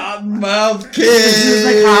And- Cottonmouth Kings. This is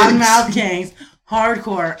the Cottonmouth Kings.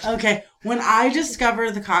 Hardcore. Okay, when I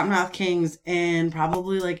discovered the Cottonmouth Kings in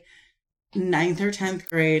probably like 9th or 10th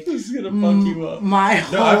grade, This is gonna fuck you up. my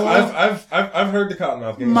whole No, I've heard the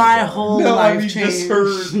Cottonmouth Kings. my before. whole No, I life mean changed.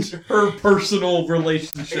 just her personal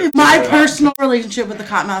relationship. My Yeah. personal relationship with the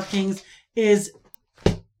Cottonmouth Kings is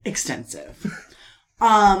extensive. Were you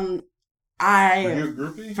a I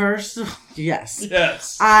groupie? first, yes,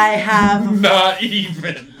 Yes. I have Not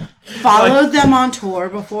even. followed them on tour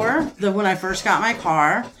before. When I first got my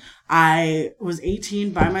car, I was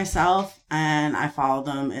 18 by myself, and I followed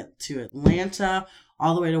them to Atlanta,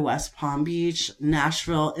 all the way to West Palm Beach,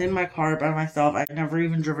 Nashville, in my car by myself. I'd never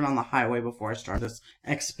even driven on the highway before I started this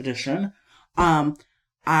expedition.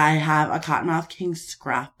 I have a Cottonmouth Kings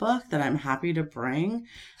scrapbook that I'm happy to bring.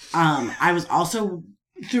 I was also,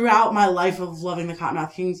 throughout my life of loving the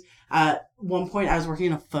Cottonmouth Kings, at one point I was working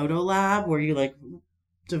in a photo lab where you like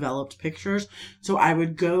developed pictures. So I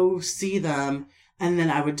would go see them, and then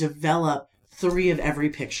I would develop 3 of every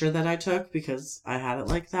picture that I took because I had it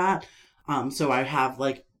like that. So I have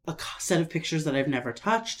like a set of pictures that I've never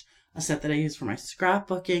touched, a set that I use for my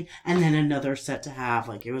scrapbooking, and then another set to have.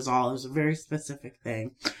 Like, it was a very specific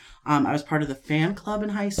thing. I was part of the fan club in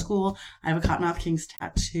high school. I have a Cottonmouth Kings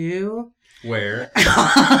tattoo. Where?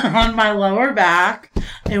 On my lower back.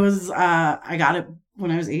 It was, I got it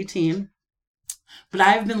when I was 18. But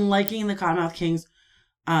I've been liking the Cottonmouth Kings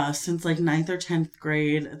since like 9th or 10th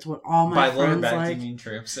grade. It's what all my By lower friends back, like. do you mean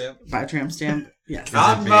tramp stamp? By tramp stamp, yes.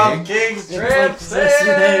 Cottonmouth Kings It's tramp like this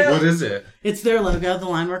stamp! big. What is it? It's their logo, the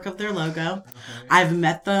line work of their logo. Okay. I've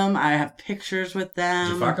met them. I have pictures with them.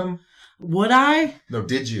 Did you fuck them? Would I? No,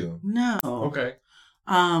 did you? No. Okay.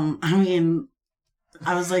 I mean,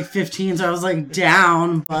 I was like 15, so I was like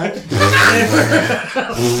down, but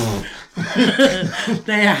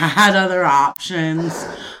they had other options.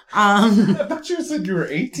 I thought you said you were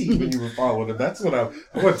 18 when you were following him. That's what I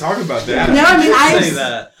want to talk about that. No, I mean, Say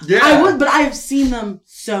that. Yeah. I would, but I have seen them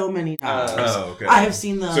so many times. Oh, okay. I have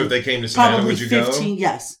seen them. So if they came to Savannah, probably would you 15, go?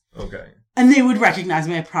 yes. Okay. And they would recognize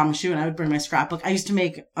me, I promise you, and I would bring my scrapbook. I used to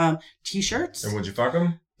make t-shirts. And would you fuck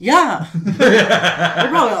them? Yeah. They're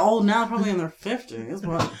probably old now, probably in their 50s.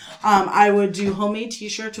 But I would do homemade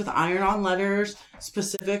t-shirts with iron-on letters,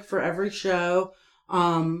 specific for every show.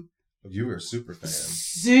 You were a super fan.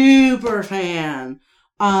 Super fan.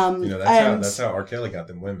 That's how R. Kelly got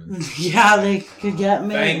them women. Yeah, they could get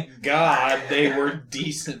me. Thank God they were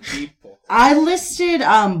decent people. I listed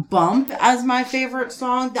Bump as my favorite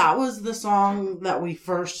song. That was the song that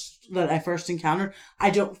I first encountered. I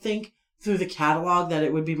don't think through the catalog that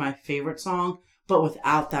it would be my favorite song, but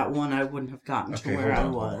without that one, I wouldn't have gotten to where I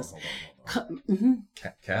was. Hold on.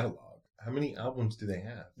 Catalog. How many albums do they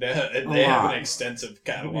have? They have an extensive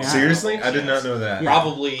catalog. Yeah. Seriously? I did not know that. Yeah.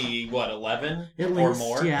 Probably, 11 At or least,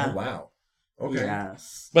 more? yeah. Oh, wow. Okay.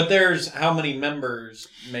 Yes. But there's how many members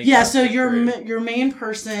make Yeah, up so the group? your main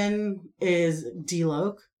person is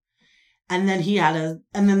D-Loc. And then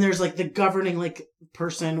and then there's like the governing like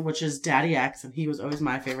person, which is Daddy X, and he was always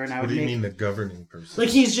my favorite. And I What would do you mean the governing person?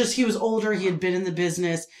 like he was older, he had been in the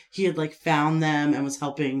business, he had like found them and was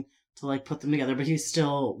helping to like put them together, but he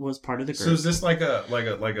still was part of the group. So is this like a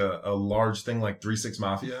large thing like 3-6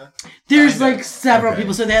 Mafia? There's Kinda. like several Okay.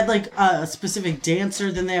 people. So they had like a specific dancer,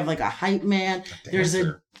 then they have like a hype man. There's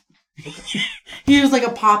Dancer. he was like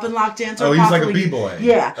a pop and lock dancer. Oh, he's like a possibly. b-boy.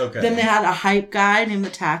 Yeah. Okay. Then they had a hype guy named the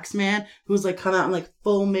Tax Man who was like come out in like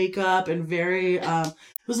full makeup and very it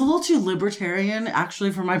was a little too libertarian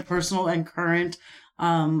actually for my personal and current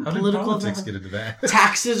How did political politics get into that?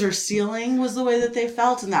 taxes or ceiling was the way that they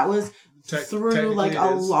felt, and that was through like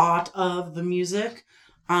a lot of the music.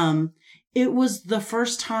 It was the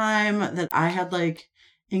first time that I had like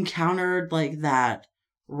encountered like that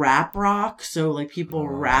rap rock, so like people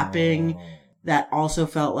rapping that also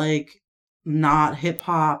felt like not hip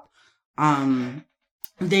hop.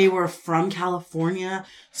 They were from California,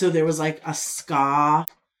 so there was like a ska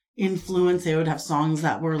influence. They would have songs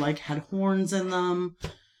that were like had horns in them.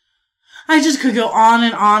 I just could go on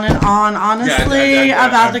and on and on, honestly,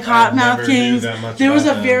 about the Cottonmouth Kings. There was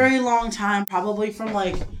a very long time, probably from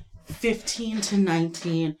like 15 to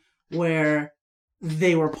 19, where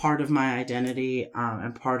they were part of my identity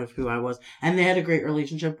and part of who I was. And they had a great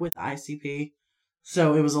relationship with ICP.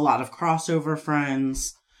 So it was a lot of crossover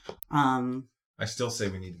friends. I still say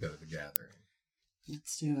we need to go to the gathering.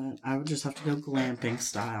 Let's do it. I would just have to go glamping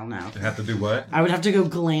style now. You have to do what? I would have to go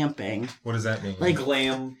glamping. What does that mean? Like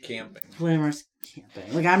Glam camping. glamorous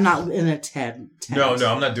camping. Like I'm not in a tent. No,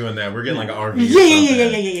 I'm not doing that. We're getting like an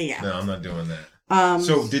RV. Yeah. No, I'm not doing that.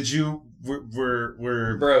 So did you?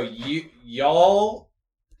 We're Bro, y'all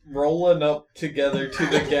rolling up together to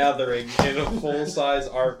the gathering in a full-size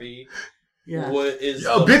RV. yeah. What is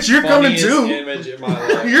Yo, the bitch, you're coming funniest too. Image in my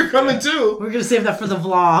life. You're coming too. We're gonna save that for the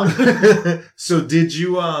vlog. So did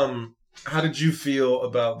you? How did you feel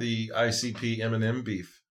about the ICP Eminem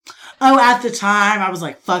beef? Oh, at the time I was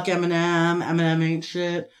like, "Fuck Eminem. Eminem ain't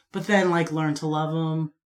shit." But then like learned to love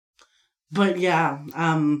him. But yeah,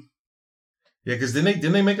 Yeah, because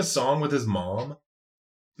didn't they make a song with his mom?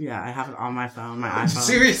 yeah, I have it on my phone, my iPhone.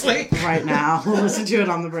 Seriously? Right now. We'll listen to it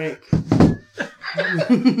on the break.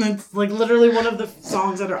 It's like literally one of the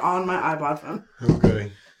songs that are on my iPod phone.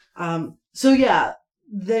 Okay. So yeah,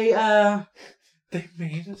 they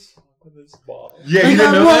made a song with his mom. Yeah, like, you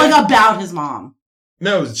didn't know that? like about his mom.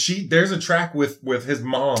 No, there's a track with his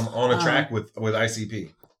mom on a track with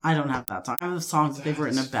ICP. I don't have that song. I have the songs that they've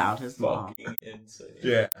written about his mom. Fucking insane.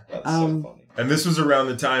 Yeah. That's Um, so funny. And this was around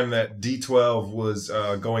the time that D12 was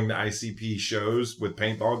going to ICP shows with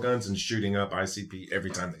paintball guns and shooting up ICP every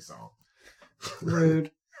time they saw him.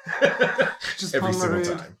 Rude. Just every Palmer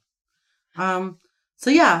single rude. time. So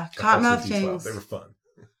yeah, I Cottonmouth fucks with D12. Kings. They were fun.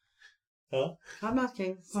 Huh? Cottonmouth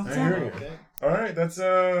Kings. That's I hear it. you. Okay. All right, that's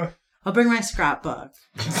I'll bring my scrapbook.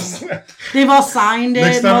 They've all signed it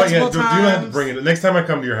next time multiple you don't times. have to bring it. Next time I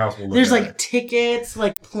come to your house, we'll look There's at like it. tickets,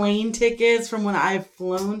 like plane tickets from when I've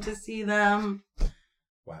flown to see them.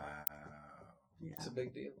 Wow. Yeah. It's a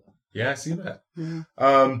big deal. Yeah, I see that. Yeah.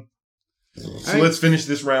 So let's finish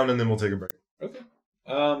this round and then we'll take a break. Okay.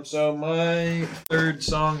 So my third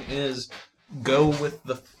song is "Go with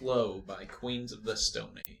the Flow" by Queens of the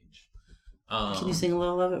Stone Age. Can you sing a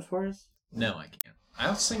little of it for us? No, I can't.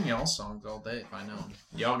 I'll sing y'all songs all day if I know them.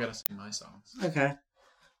 Y'all gotta sing my songs. Okay.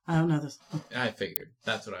 I don't know this. I figured.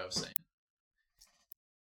 That's what I was saying.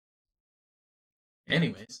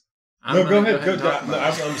 Anyways. No, go ahead. and talk No,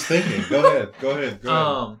 about it. I'm just thinking. Go ahead. Go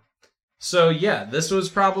ahead. So yeah, this was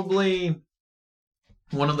probably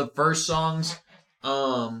one of the first songs.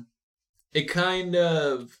 It kind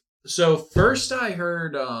of, so first I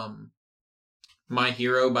heard My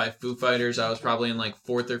Hero by Foo Fighters. I was probably in like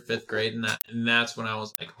 4th or 5th grade, and that's when I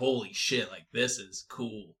was like, holy shit, like this is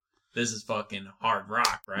cool. This is fucking hard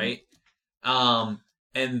rock, right? And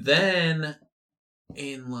then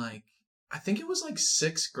in like, I think it was like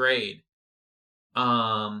 6th grade,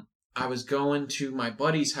 I was going to my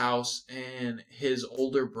buddy's house and his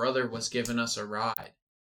older brother was giving us a ride.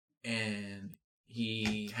 And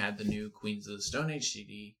he had the new Queens of the Stone Age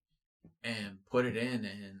CD and put it in,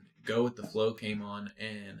 and Go with the Flow came on,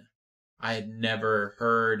 and I had never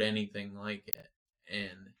heard anything like it.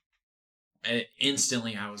 And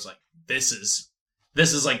instantly I was like, this is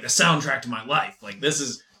like the soundtrack to my life. Like, this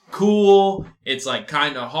is cool. It's like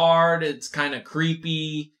kind of hard. It's kind of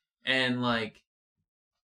creepy. And like,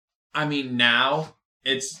 I mean, now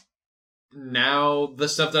the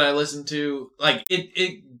stuff that I listen to, like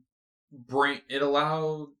it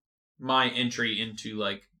allowed my entry into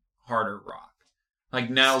like harder rock. Like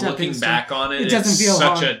now looking back on it, it doesn't feel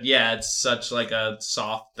hard. It's such like a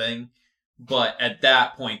soft thing. But at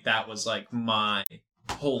that point, that was like my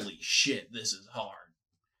holy shit, this is hard.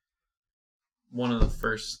 One of the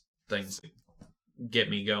first things that get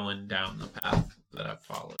me going down the path that I've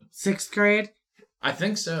followed. 6th grade? I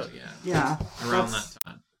think so, yeah. Yeah. Around that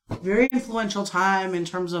time. Very influential time in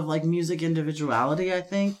terms of like music individuality, I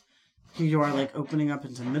think. You are like opening up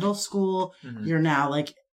into middle school. Mm-hmm. You're now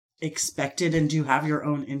like expected and do have your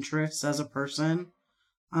own interests as a person.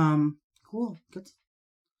 Cool. Good.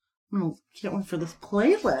 Can't wait for this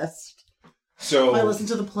playlist. So I listened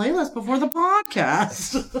to the playlist before the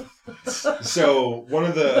podcast. So one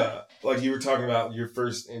of the, like you were talking about your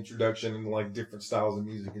first introduction into like different styles of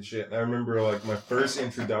music and shit. And I remember like my first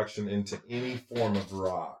introduction into any form of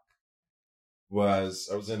rock was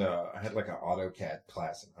I had like an AutoCAD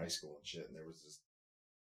class in high school and shit. And there was this,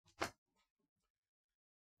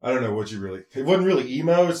 I don't know what it wasn't really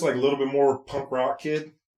emo. It's like a little bit more punk rock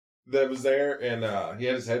kid that was there. And he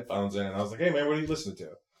had his headphones in and I was like, hey man, what are you listening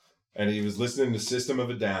to? And he was listening to System of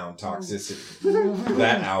a Down, Toxicity,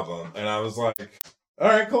 that album. And I was like, all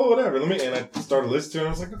right, cool, whatever. And I started listening to it and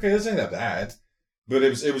I was like, okay, this ain't that bad. But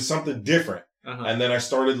it was something different. Uh-huh. And then I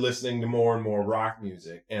started listening to more and more rock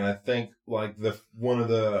music. And I think like one of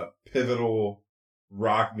the pivotal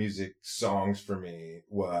rock music songs for me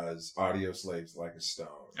was Audioslave's Like a Stone.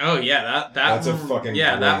 Oh yeah, That's one, a fucking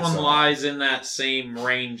yeah, great that one song. lies in that same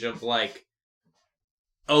range of like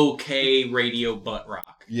okay radio butt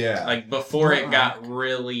rock. Yeah. Like before Butt it got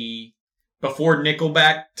really, before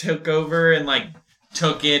Nickelback took over and like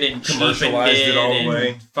took it and Commercialized cheapened it all the and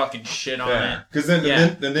way. fucking shit on Yeah. it. Because then, Yeah.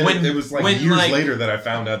 and then When- it was like when, years like- later that I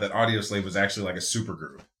found out that Audioslave was actually like a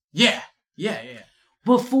supergroup. Yeah.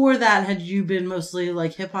 Before that, had you been mostly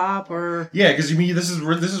like hip hop or? Yeah, because this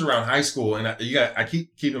is around high school, and I keep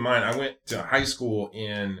in mind I went to high school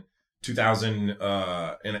in 2000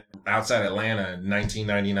 in outside Atlanta in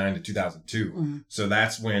 1999 to 2002. Mm-hmm. So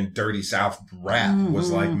that's when Dirty South rap was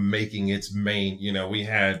like making its main.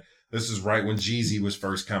 This is right when Jeezy was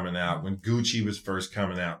first coming out, when Gucci was first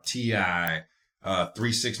coming out, T.I.,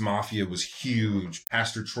 3-6 Mafia was huge,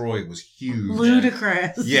 Pastor Troy was huge,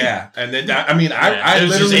 Ludicrous. Yeah, and then I it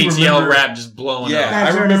was just literally ATL remember, rap just blowing yeah, up. That's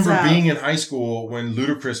I Dirty remember South. being in high school when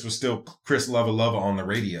Ludacris was still Chris Lova Lova on the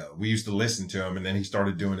radio. We used to listen to him, and then he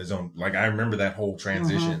started doing his own. Like I remember that whole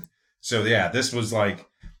transition. So yeah, this was like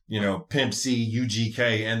Pimp C,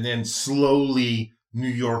 UGK, and then slowly New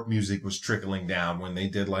York music was trickling down when they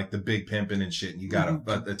did like the Big Pimpin' and shit, and you got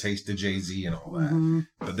a taste of Jay-Z and all that. Mm-hmm.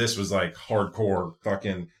 But this was like hardcore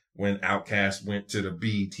fucking when Outkast went to the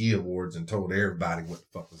BET Awards and told everybody what the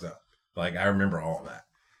fuck was up. Like, I remember all that.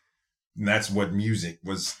 And that's what music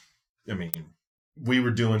was. I mean, we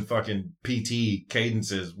were doing fucking PT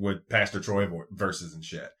cadences with Pastor Troy verses and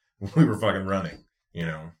shit. We were fucking running, you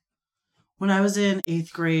know. When I was in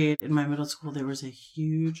 8th grade in my middle school, there was a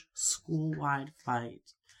huge school-wide fight.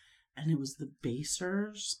 And it was the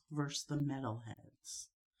basers versus the metalheads.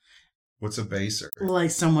 What's a baser? Like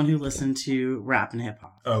someone who listened to rap and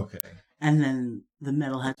hip-hop. Okay. And then the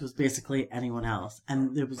metalheads was basically anyone else.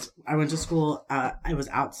 And I went to school, I was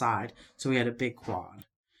outside, so we had a big quad.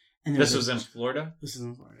 And This was in Florida? This is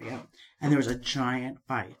in Florida, yeah. And there was a giant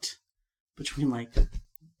fight between, like,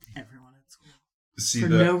 everyone at school. For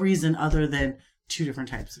no reason other than two different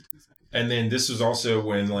types of music. And then this was also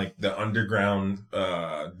when like the underground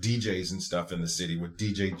DJs and stuff in the city with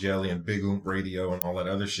DJ Jelly and Big Oomp Radio and all that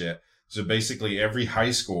other shit. So basically every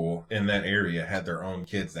high school in that area had their own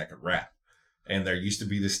kids that could rap. And there used to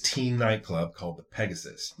be this teen nightclub called the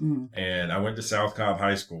Pegasus. And I went to South Cobb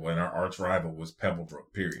High School, and our arch rival was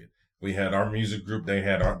Pebblebrook, period. We had our music group, they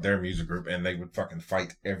had their music group, and they would fucking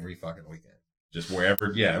fight every fucking weekend. Just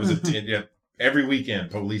wherever, yeah, it was every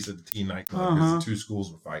weekend, police at the teen nightclub, because the two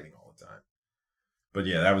schools were fighting all the time. But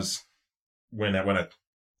yeah, that was that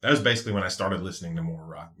was basically when I started listening to more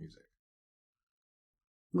rock music.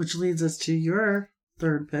 Which leads us to your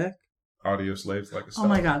third pick. Audio Slaves Like a Star. Oh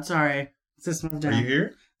my god, sorry. System of a Down. Are you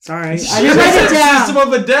here? Sorry. I didn't write it down. System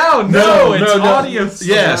of a Down. No, it's Audio Slaves.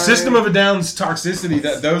 Yeah, System of a Down's Toxicity.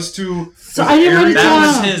 Those two. So I didn't write it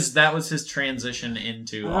down. That was his transition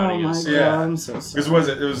into Oh Audio my Slaves. god, Yeah. I'm so sorry. Because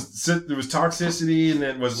it was Toxicity, and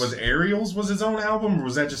then was Aerials was his own album, or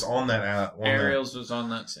was that just on that album? Aerials was on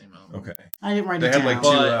that same album. Okay. I didn't write They it had down. like two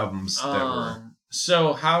albums that were.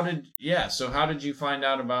 So how did you find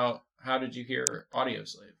out about, how did you hear Audio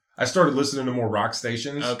Slave? I started listening to more rock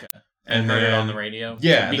stations. Okay. And heard it then- on the radio?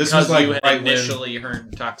 Yeah, Because this was like you had right when- initially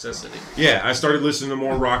heard Toxicity. Yeah, I started listening to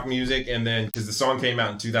more rock music, and then because the song came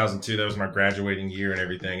out in 2002, that was my graduating year and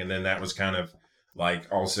everything, and then that was kind of like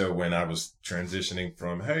also when I was transitioning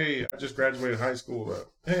from, hey, I just graduated high school, to,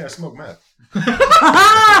 hey, I smoke meth.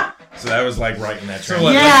 So that was like right in that So transition.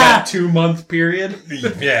 what, Yeah. like that 2-month period?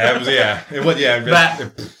 Yeah, it was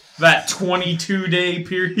That 22-day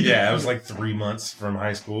period? yeah, it was like 3 months from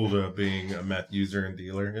high school to being a meth user and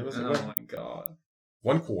dealer. It was Oh my god.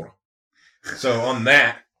 1 quarter. So on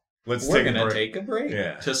that, let's We're take a gonna break. take a break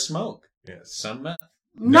Yeah. to smoke Yes. some meth.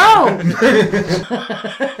 No!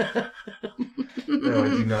 No, I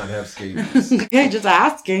do not have scabies. Okay, just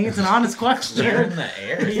asking. It's an honest question. Clear in the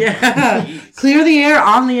air. Yeah. Jeez. Clear the air,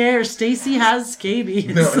 on the air. Stacy has scabies.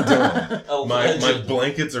 No, I don't. My Allegedly.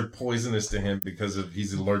 blankets are poisonous to him because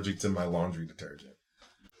he's allergic to my laundry detergent.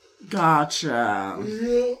 Gotcha.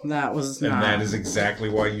 That was And not... that is exactly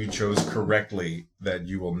why you chose correctly that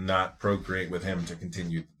you will not procreate with him to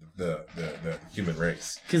continue the human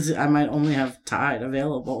race. Because I might only have Tide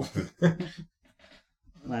available.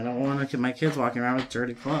 And I don't want to my kids walking around with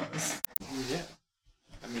dirty clothes. Yeah.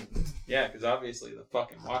 I mean, yeah, because obviously the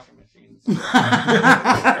fucking washing machines and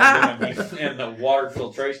the water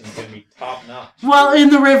filtration is going to be top notch. Well,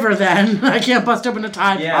 in the river then. I can't bust open a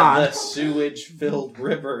Tide Yeah, pod. the sewage-filled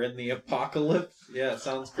river in the apocalypse. Yeah,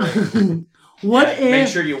 sounds great. What Yeah, Make if...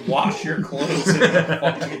 sure you wash your clothes in the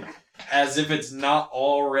fucking, as if it's not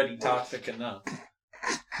already toxic enough.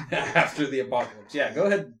 After the apocalypse. Yeah, go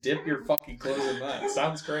ahead and dip your fucking clothes in that.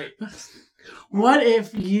 Sounds great. What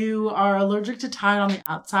if you are allergic to Tide on the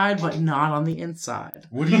outside, but not on the inside?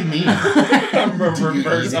 What do you mean? I'm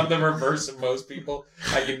the reverse of most people.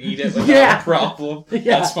 I can eat it without Yeah. a problem.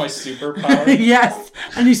 Yeah. That's my superpower. Yes,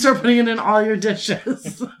 and you start putting it in all your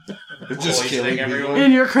dishes. Just Poisoning killing everyone.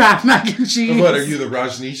 In your Kraft mac and cheese. What, are you the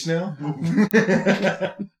Rajneesh now?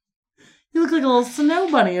 You look like a little snow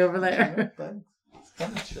bunny over there. It's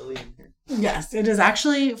kind of chilly in here. Yes, it is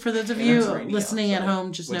actually, for those of And you it's rainy listening at outside,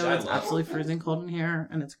 home, just which know I it's love. absolutely freezing cold in here,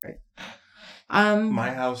 and it's great.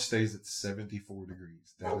 My house stays at 74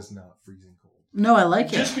 degrees. That is not freezing cold. No, I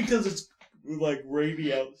like it. Just because it's like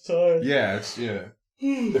rainy outside. Yeah, if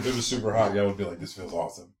it was super hot, I would be like, this feels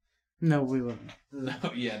awesome. No, we wouldn't. No,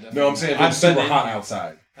 yeah, definitely. No, I'm saying if I've it's super been in hot here.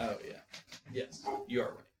 outside. Oh, yeah. Yes, you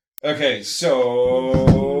are right. Okay,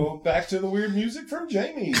 so back to the weird music from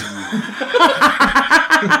Jamie.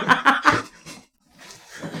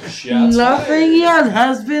 Shots Nothing fired. yet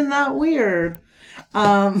has been that weird.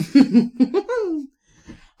 All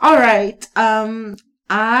right. By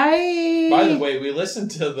the way, we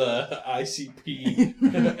listened to the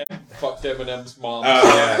ICP fucked Eminem's mom.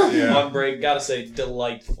 Yeah. On break, gotta say,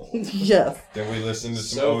 delightful. Yes. Then we listened to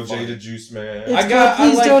some So OJ funny. the Juice Man.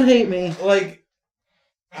 Please don't hate me. Like,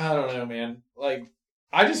 I don't know, man. Like,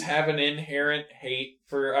 I just have an inherent hate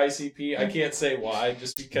for ICP. I can't say why,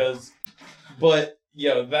 just because. But,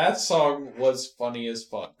 yo, that song was funny as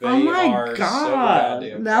fuck. They Oh my are god! So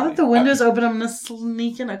goddamn Now funny. that the window's open, I'm gonna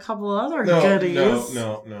sneak in a couple other goodies.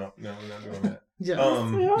 No, not doing that.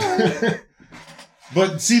 Yes.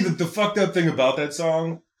 But see, the fucked up thing about that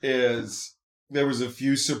song is there was a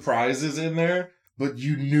few surprises in there, but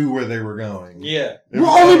you knew where they were going. Yeah.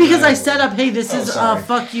 Well, only because I set up, hey, this is sorry.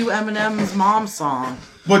 "Fuck You, Eminem's Mom" song.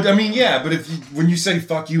 But I mean, yeah. But when you say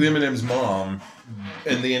 "fuck you, Eminem's mom,"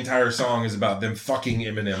 and the entire song is about them fucking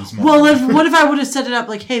Eminem's mom. Well, what if I would have set it up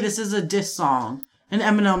like, hey, this is a diss song, an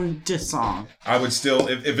Eminem diss song? I would still,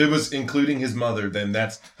 if it was including his mother, then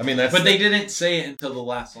that's. But they didn't say it until the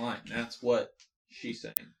last line. That's what she's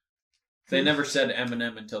saying. They never said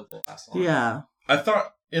Eminem until the last line. Yeah. I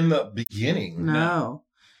thought in the beginning. No.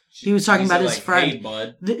 He was talking about his friend. Hey,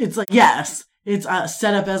 bud. It's like, yes. It's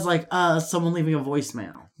set up as like someone leaving a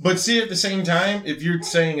voicemail. But see, at the same time, if you're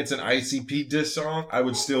saying it's an ICP diss song, I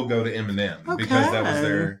would still go to Eminem because that was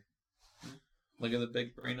their. Look at the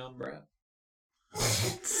big brain on Brad.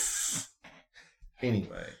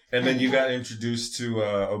 Anyway, and then you got introduced to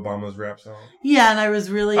Obama's rap song. Yeah, and I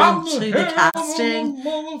was really into the casting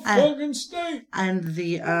motherfucking state. and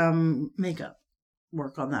the makeup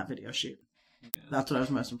work on that video shoot. That's what I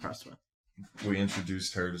was most impressed with. We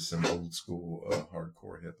introduced her to some old school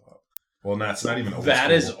hardcore hip hop. Well, it's not even old That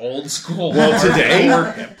school. is old school. Well, today,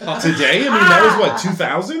 hardcore today, I mean, that was what,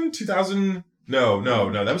 2000? 2000? No,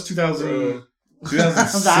 that was 2000.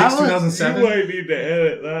 2006, That was- 2007? might need to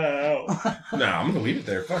edit that out. Nah, I'm gonna leave it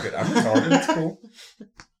there. Fuck it. I'm retarded. It's cool.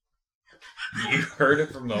 You heard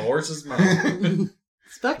it from the horse's mouth.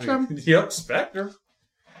 Spectrum. Yep, Spectrum.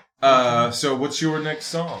 So what's your next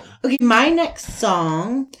song? Okay, my next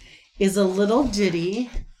song is a little ditty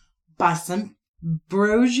by some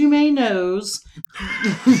bros you may knows.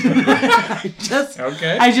 I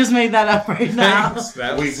just made that up right now. Thanks.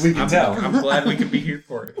 That We was, can tell. I'm glad we could be here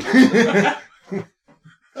for it.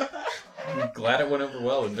 I'm glad it went over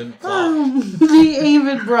well and didn't flop. The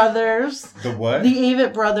Avett Brothers. The what? The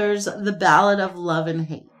Avett Brothers, The Ballad of Love and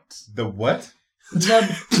Hate. The what? The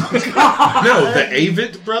No, the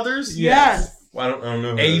Avett Brothers? Yes. Well, I don't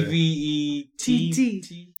know. AVET.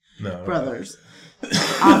 No. Brothers.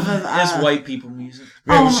 Off of, That's white people music.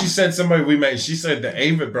 Man, when she said somebody we met, she said the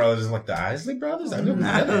Avett Brothers is like the Isley Brothers? I know who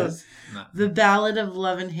that is. No. The Ballad of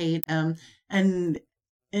Love and Hate. And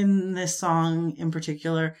in this song in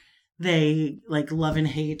particular, they like love and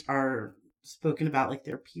hate are spoken about like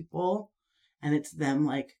their people, and it's them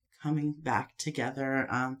like coming back together.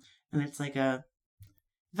 And it's like if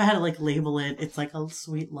I had to like label it, it's like a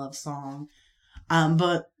sweet love song.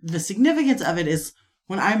 But the significance of it is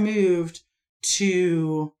when I moved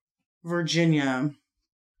to Virginia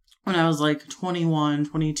when I was like 21,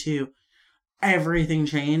 22, everything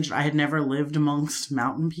changed. I had never lived amongst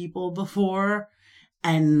mountain people before,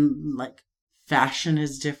 and like fashion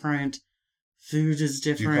is different, food is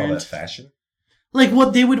Do different. you call that fashion? Like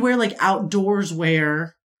what they would wear like outdoors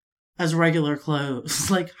wear as regular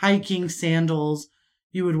clothes, like hiking sandals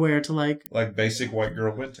you would wear to like basic white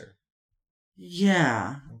girl winter.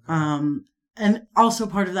 yeah. And also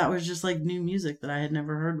part of that was just like new music that I had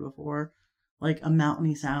never heard before, like a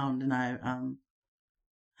mountainy sound, and I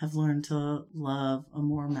have learned to love a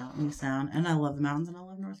more mountainy sound, and I love the mountains, and I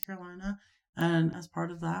love North Carolina, and as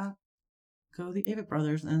part of that, go the Avett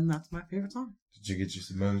Brothers, and that's my favorite song. Did you get you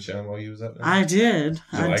some moonshine while you was up there? I did.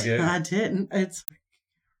 Did you like it? I did. It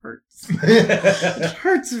hurts. It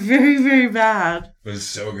hurts very, very bad. But it's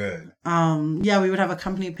so good. Yeah, we would have a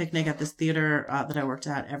company picnic at this theater that I worked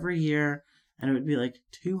at every year, and it would be like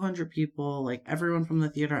 200 people, like everyone from the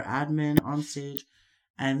theater, admin on stage,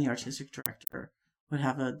 and the artistic director would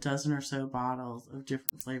have a dozen or so bottles of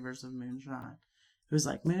different flavors of moonshine. It was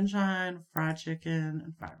like moonshine, fried chicken,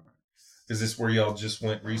 and fireworks. Is this where y'all just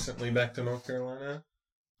went recently back to North Carolina?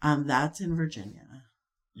 That's in Virginia.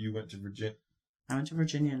 You went to Virginia? I went to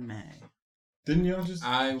Virginia in May. Didn't y'all just...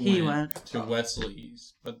 He went went to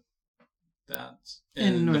Wesley's, but that's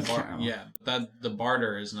in the North Carolina. Yeah, the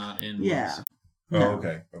barter is not in. Yeah. Wesley. Oh, No.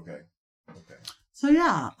 okay. So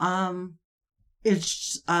yeah,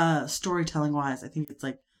 it's storytelling wise, I think it's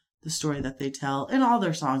like the story that they tell in all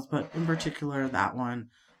their songs, but in particular that one,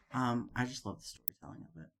 I just love the storytelling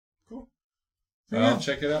of it. Cool. So, yeah. I'll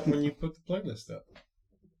check it out when you put the playlist up.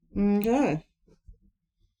 Okay.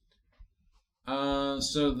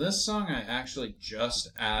 So this song I actually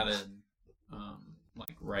just added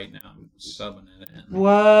like right now. I'm subbing it in.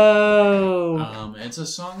 Whoa. It's a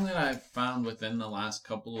song that I've found within the last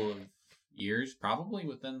couple of years, probably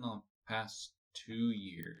within the past 2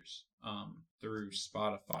 years, through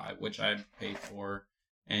Spotify, which I pay for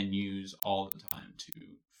and use all the time to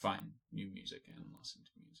find new music and listen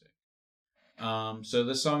to music. So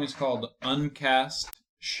this song is called Uncast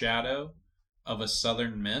Shadow of a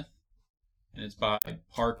Southern Myth, and it's by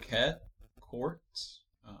Parquet Courts.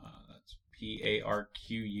 That's Parquet.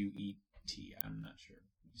 I'm not sure if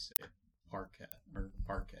you say it Parquet or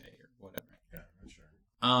Parquet or whatever. Yeah, I'm sure.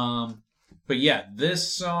 But yeah,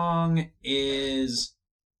 this song is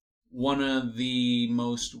one of the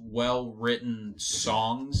most well-written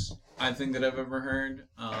songs I think that I've ever heard.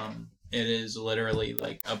 It is literally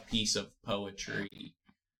like a piece of poetry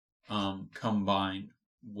combined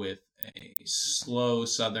with a slow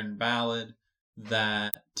Southern ballad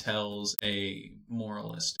that tells a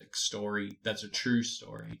moralistic story. That's a true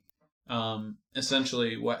story.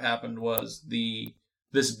 Essentially, what happened was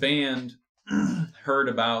this band heard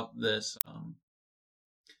about this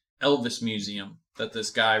Elvis museum that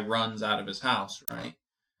this guy runs out of his house, right?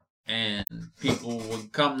 And people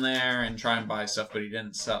would come there and try and buy stuff, but he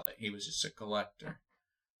didn't sell it. He was just a collector.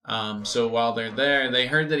 So while they're there, they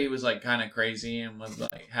heard that he was like kind of crazy and was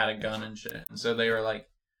like had a gun and shit. And so they were like,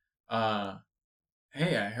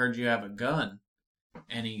 "Hey, I heard you have a gun."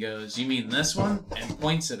 And he goes, "You mean this one?" And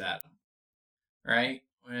points it at him, right?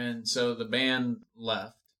 And so the band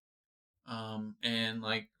left. And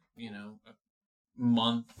like, a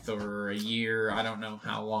month or a year, I don't know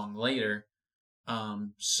how long later,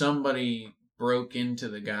 somebody broke into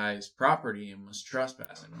the guy's property and was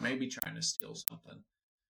trespassing, maybe trying to steal something.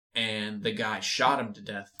 And the guy shot him to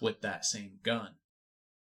death with that same gun.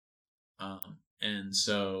 And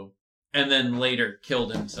then later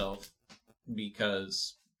killed himself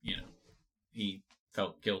because, he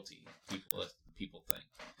felt guilty, people think.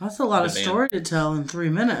 That's a lot of story to tell in 3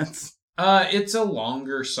 minutes. It's a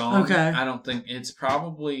longer song. Okay. I don't think it's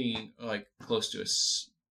probably like close to a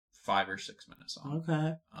 5 or 6 minute song.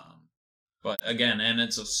 Okay. But again, and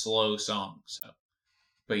it's a slow song. So,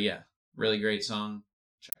 but yeah, really great song.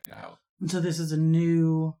 Check it out. So this is a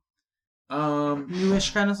newish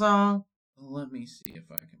kind of song. Let me see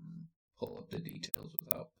if I can pull up the details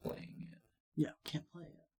without playing it. Yeah, can't play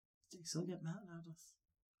it. They still get mad at us.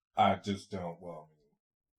 I just don't. Well,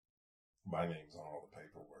 my name's on all the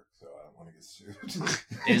paperwork, so I don't want to get sued.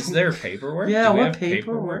 Is there paperwork? Yeah, Do we what have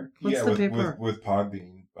paperwork? What's yeah, the paperwork? with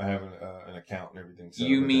Podbean, I have an account and everything.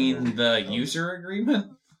 You mean the user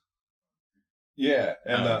agreement? Yeah,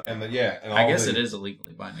 and I guess it is a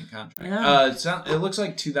legally binding contract. Yeah. It looks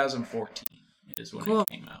like 2014 is when Cool. it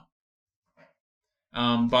came out.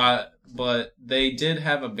 But they did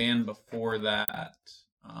have a band before that,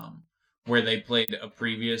 where they played a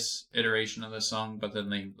previous iteration of the song, but then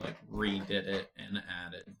they like redid it and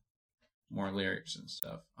added more lyrics and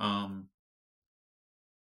stuff.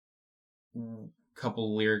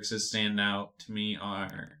 Couple lyrics that stand out to me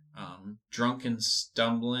are drunk and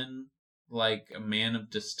stumbling like a man of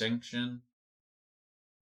distinction.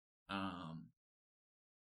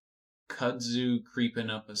 Kudzu creeping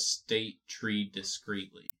up a state tree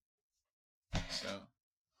discreetly. So,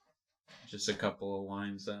 just a couple of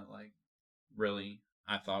lines that, like, really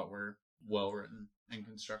I thought were well written and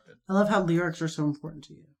constructed. I love how lyrics are so important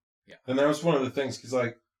to you. Yeah, and that was one of the things because,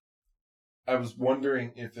 like, I was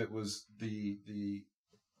wondering if it was the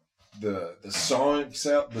song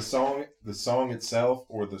itself, the song itself,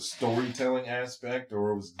 or the storytelling aspect,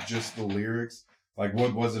 or it was just the lyrics. Like,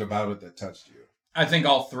 what was it about it that touched you? I think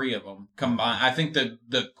all three of them combined. I think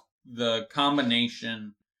the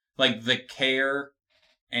combination, like the care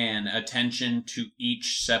and attention to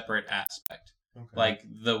each separate aspect. Okay. Like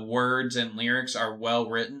the words and lyrics are well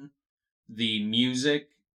written. The music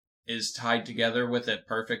is tied together with it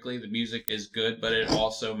perfectly. The music is good, but it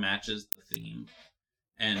also matches the theme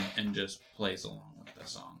and just plays along with the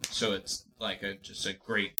song. So it's like just a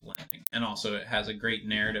great blending. And also it has a great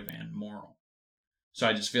narrative and moral. So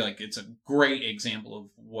I just feel like it's a great example of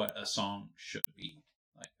what a song should be.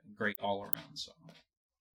 Like a great all-around song.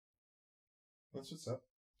 That's what's up.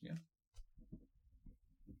 Yeah.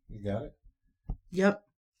 You got it? Yep.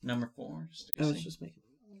 Number 4, Stacey. I was just making.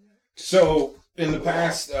 So, in the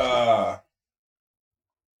past, I'd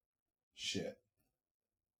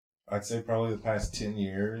say probably the past 10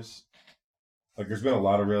 years, like there's been a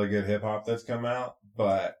lot of really good hip hop that's come out,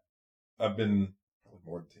 but I've been probably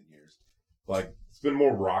more than 10 years. Like, it's been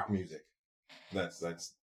more rock music. That's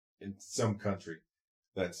in some country.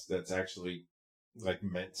 That's actually like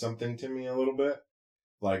meant something to me a little bit.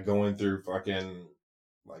 Like going through fucking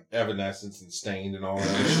like Evanescence and Stained and all that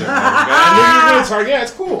other shit. I knew you were going to start. Yeah,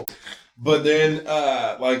 it's cool. But then,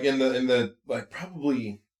 like in the like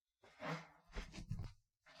probably,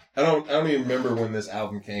 I don't even remember when this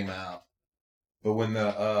album came out. But when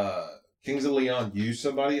the Kings of Leon Use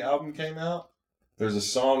Somebody album came out, there's a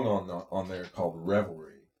song on there called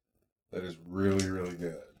Revelry that is really, really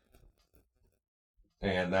good.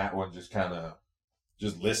 And that one just kind of,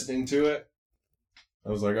 just listening to it, I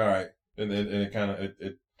was like, all right. And it kind of,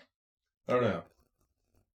 it I don't know.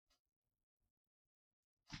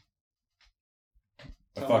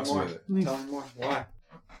 I fucks with it. Tell me more. Why?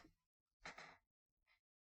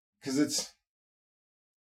 Because it's...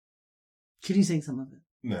 Can you sing some of it?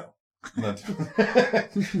 No. Not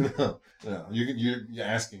no. You're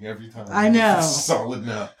asking every time. I know. Solid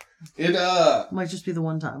no. It might just be the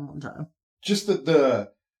one time. Just the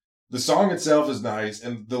song itself is nice,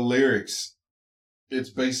 and the lyrics, it's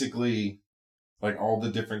basically like all the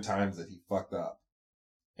different times that he fucked up,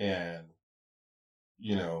 and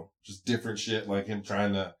you know, just different shit, like him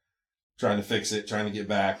trying to fix it, trying to get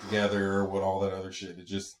back together, or what all that other shit. It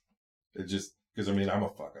just because I mean I'm a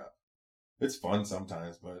fuck up. It's fun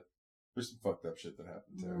sometimes, but there's some fucked up shit that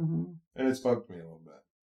happened too, and it's fucked me a little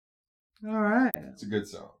bit. All right, it's a good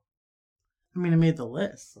song. I mean, it made the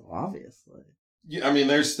list, so obviously. Yeah, I mean,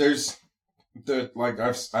 there's the like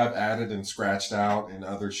I've added and scratched out and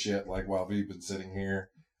other shit. Like while we've been sitting here,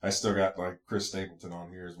 I still got like Chris Stapleton on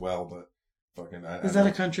here as well. But fucking, is that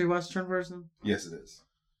a country western version? Yes, it is.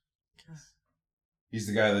 Okay. He's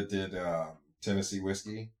the guy that did Tennessee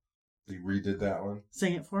Whiskey. He redid that one.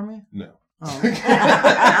 Sing it for me. No. Oh.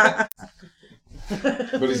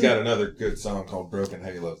 But he's got another good song called Broken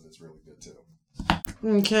Halos that's really good too.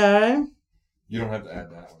 Okay. You don't have to add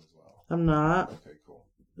that one as well. I'm not. Okay, cool.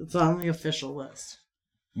 It's on the official list.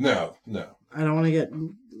 No. I don't want to get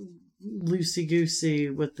loosey-goosey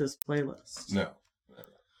with this playlist. No.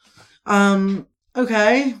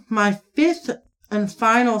 Okay. My fifth and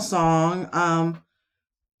final song,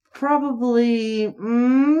 probably,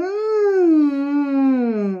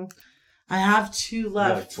 I have two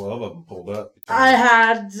left. Like 12 of them pulled up. I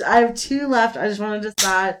have two left. I just want to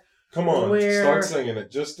decide. Come on, start singing it.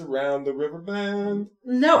 Just around the river bend.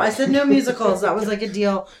 No, I said no musicals. That was like a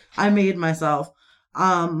deal I made myself.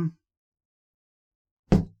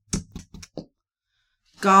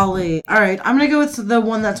 Golly. All right, I'm going to go with the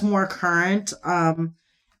one that's more current.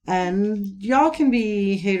 And y'all can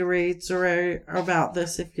be haterates or about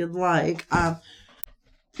this if you'd like.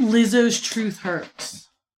 Lizzo's Truth Hurts.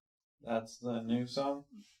 That's the new song?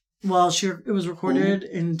 Well, it was recorded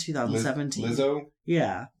in 2017. Lizzo?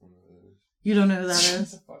 Yeah. You don't know who that is? Shut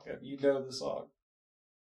the fuck up. You know the song.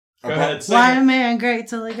 Go ahead, sing Why it. a man great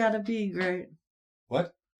till he gotta be great?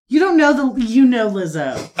 What? You don't know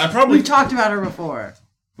Lizzo. We've talked about her before.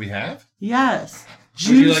 We have? Yes.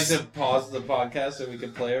 Would you like to pause the podcast so we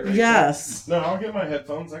can play it right Yes. No, I'll get my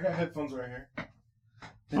headphones. I got headphones right here.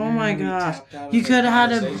 Oh my gosh. You could have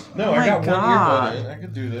had a... No, oh I got my one God. earbud in. I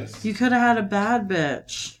could do this. You could have had a bad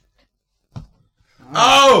bitch.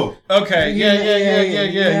 Oh! Okay. Yeah.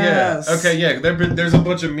 Yes. Okay, yeah. There's a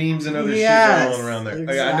bunch of memes and other shit going around there.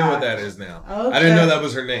 Exactly. I know what that is now. Okay. I didn't know that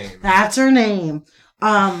was her name. That's her name.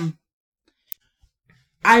 I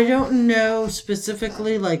don't know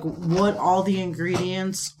specifically like what all the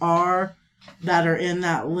ingredients are that are in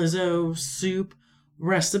that Lizzo soup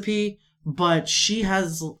recipe, but she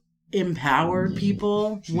has empowered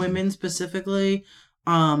people, women specifically,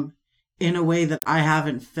 in a way that I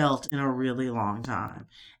haven't felt in a really long time.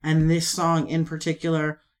 And this song in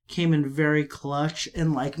particular came in very clutch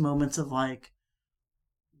in like moments of like,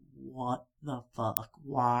 what the fuck?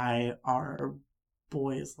 Why are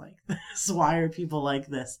boys like this? Why are people like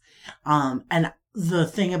this? And the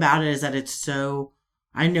thing about it is that it's so,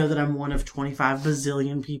 I know that I'm one of 25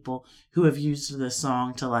 bazillion people who have used this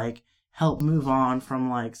song to like help move on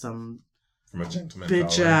from like some From a gentleman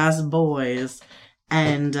bitch ass boys.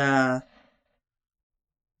 And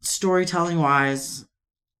storytelling wise,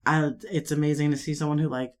 it's amazing to see someone who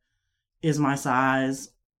like is my size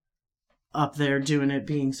up there doing it,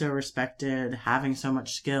 being so respected, having so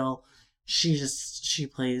much skill. She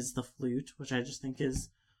plays the flute, which I just think is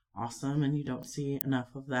awesome, and you don't see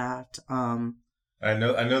enough of that. I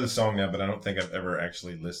know the song now, but I don't think I've ever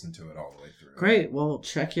actually listened to it all the way through. Great. We'll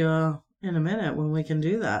check you in a minute when we can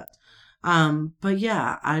do that. But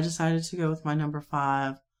yeah, I decided to go with my number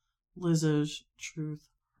 5, Lizzo's Truth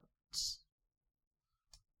Hurts.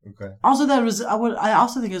 Okay. Also, what I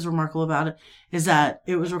also think is remarkable about it is that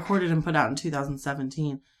it was recorded and put out in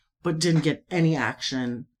 2017, but didn't get any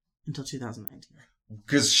action until 2019.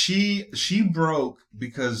 Because she broke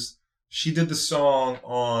because She did the song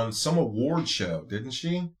on some award show, didn't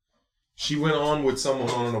she? She went on with someone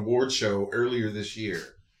on an award show earlier this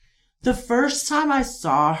year. The first time I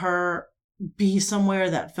saw her be somewhere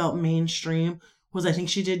that felt mainstream was, I think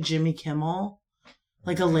she did Jimmy Kimmel,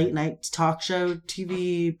 like a late night talk show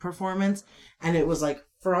TV performance. And it was like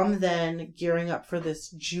from then gearing up for this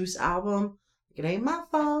Juice album. It ain't my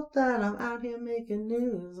fault that I'm out here making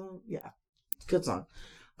news. Yeah, good song.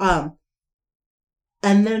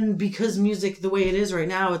 And then because music, the way it is right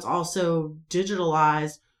now, it's also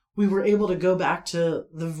digitalized. We were able to go back to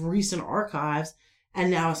the recent archives, and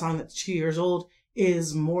now a song that's 2 years old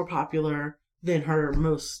is more popular than her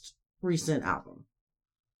most recent album.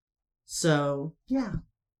 So, yeah.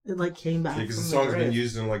 It like came back. Because the song's been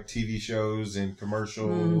used in like TV shows and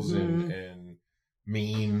commercials Mm-hmm. and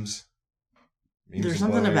memes. There's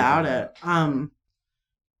something about it.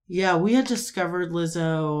 Yeah, we had discovered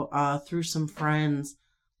Lizzo through some friends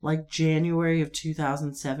like January of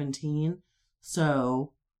 2017.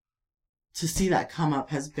 So to see that come up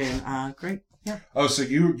has been great. Yeah. Oh, so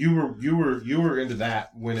you were into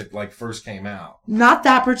that when it like first came out. Not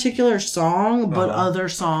that particular song, but Uh-huh. other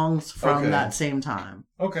songs from Okay. that same time.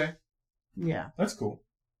 Okay. Yeah. That's cool.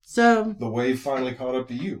 So The wave finally caught up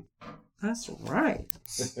to you. that's right.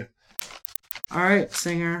 All right,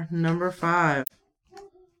 singer number 5.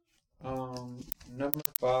 Number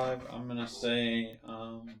 5, I'm gonna say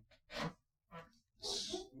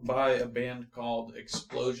by a band called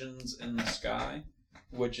Explosions in the Sky,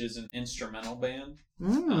 which is an instrumental band.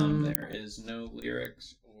 There is no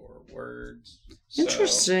lyrics or words. So,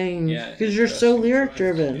 Interesting. yeah, Because you're so interesting lyric choice,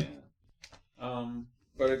 driven. yeah.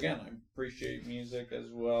 But again, I appreciate music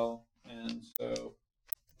as well, and so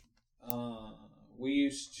we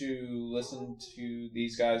used to listen to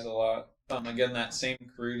these guys a lot. Again, that same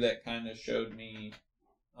crew that kind of showed me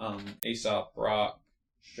Aesop Rock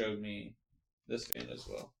showed me this band as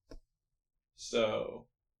well. So,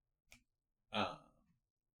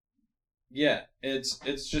 yeah, it's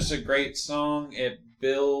just a great song. It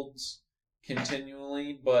builds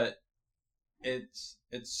continually, but it's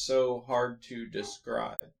so hard to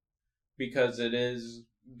describe because it is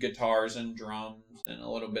guitars and drums and a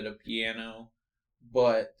little bit of piano,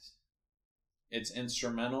 but it's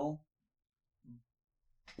instrumental.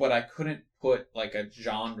 But I couldn't put like a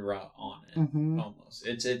genre on it. Mhm. Almost,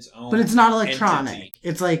 it's its own. But it's not electronic. entity.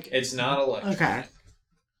 It's like, It's not electronic.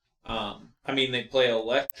 Okay. I mean, they play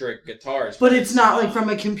electric guitars, but it's not like from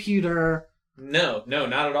a computer. No,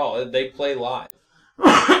 not at all. They play live.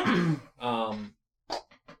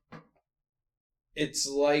 It's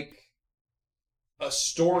like a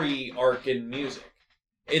story arc in music.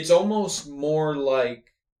 It's almost more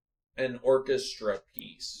like an orchestra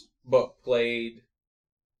piece, but played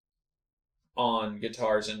on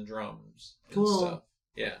guitars and drums and Cool. stuff.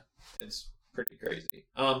 Yeah, it's pretty crazy.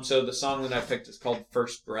 So the song that I picked is called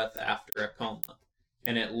 "First Breath After a Coma,"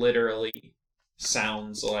 and it literally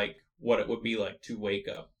sounds like what it would be like to wake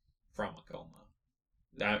up from a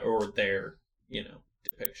coma, or their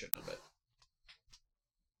depiction of it.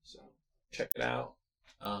 So check it out.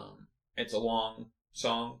 It's a long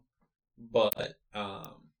song, but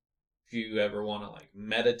if you ever want to like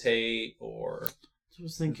meditate or I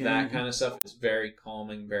was thinking that kind of stuff, it's very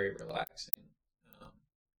calming, very relaxing.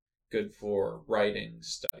 Good for writing,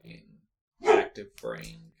 studying, active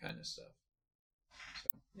brain kind of stuff. So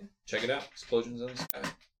yeah, check it out. Explosions in the Sky.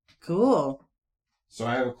 Cool. So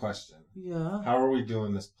I have a question. Yeah. How are we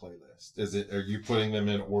doing this playlist? Are you putting them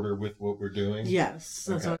in order with what we're doing? Yes,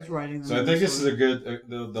 that's Okay. what I was writing. So I think this is a good.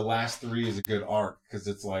 The last 3 is a good arc because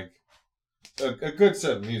it's like a good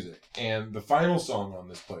set of music, and the final song on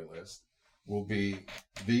this playlist will be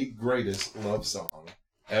the greatest love song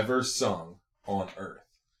ever sung on Earth,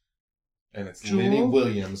 and it's Jewel? Lenny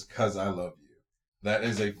Williams' "Cause I Love You." That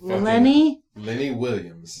is a fucking Lenny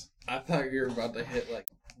Williams. I thought you were about to hit like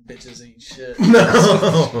bitches ain't shit.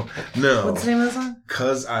 No. What's the name of the song?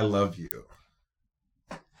 "Cause I Love You."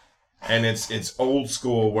 And it's old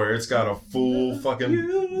school where it's got a full fucking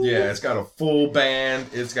it's got a full band,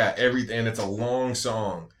 it's got everything, and it's a long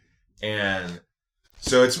song. And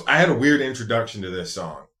so I had a weird introduction to this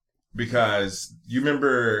song because you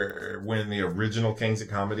remember when the original Kings of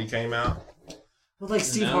Comedy came out? With like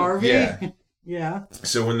Steve No. Harvey? Yeah. Yeah.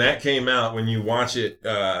 So when that came out, when you watch it,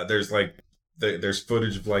 there's like there's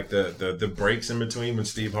footage of like the breaks in between when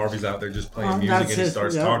Steve Harvey's out there just playing music that's and he his-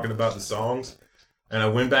 starts yeah. talking about the songs. And I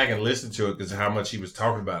went back and listened to it because of how much he was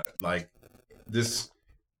talking about it. Like this,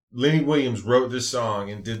 Lenny Williams wrote this song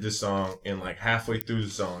and did this song, and like halfway through the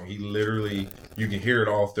song, he literally, you can hear it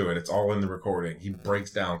all through it. It's all in the recording. He breaks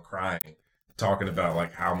down crying, talking about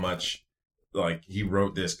like how much like he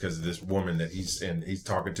wrote this because of this woman that he's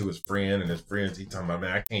talking to his friend, and his friends, he talking about,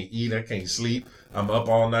 man, I can't eat, I can't sleep, I'm up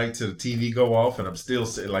all night till the TV go off, and I'm still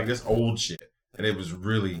sitting, like this old shit. And it's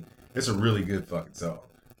a really good fucking song.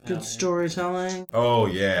 Good storytelling. Oh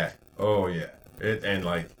yeah.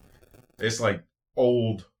 It's like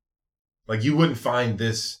old, like you wouldn't find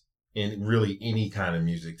this in really any kind of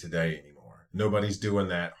music today anymore. Nobody's doing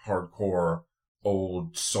that hardcore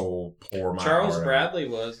old soul pour my Charles heart Bradley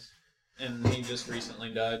was, and he just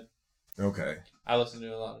recently died. Okay. I listened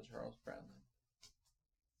to a lot of Charles Bradley.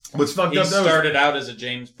 What's fucked He up though? started out as a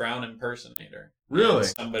James Brown impersonator. Really?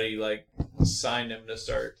 And somebody like signed him to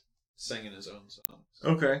start singing his own songs.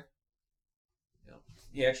 Okay. Yeah.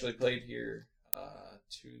 He actually played here.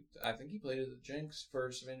 I think he played at the Jinx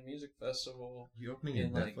for Savannah Music Festival You opening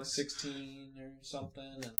in Netflix? like 16 or something,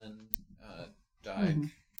 and then died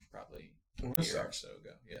probably a year or so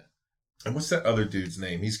ago. Yeah. And what's that other dude's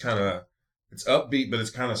name? He's kind of, it's upbeat, but it's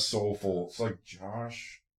kind of soulful. It's like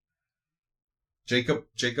Jacob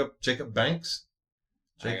Banks.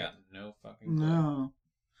 I got no fucking clue. No.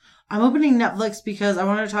 I'm opening Netflix because I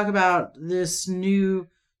want to talk about this new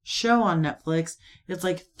show on Netflix. It's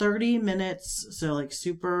like 30 minutes, so like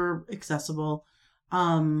super accessible.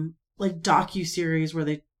 Like docu-series where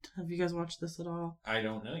they, have you guys watched this at all? I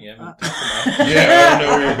don't know. Yeah, Yeah, I don't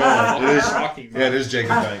know where you're going. It is, talking about. yeah, it is Jacob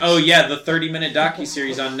Banks. Oh yeah, the 30-minute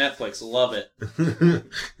docuseries on Netflix. Love it.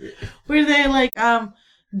 Where they like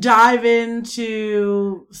dive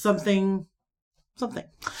into something.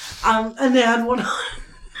 And they had one.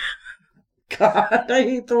 God, I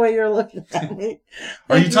hate the way you're looking at me.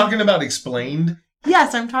 Are you talking about Explained?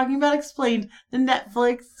 Yes, I'm talking about Explained, the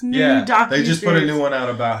Netflix new docuseries. They just put a new one out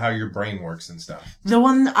about how your brain works and stuff. The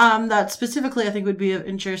one that specifically I think would be of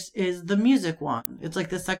interest is the music one. It's like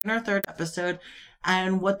the second or third episode,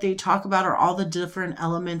 and what they talk about are all the different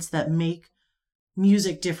elements that make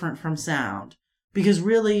music different from sound. Because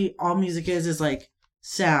really, all music is like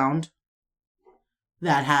sound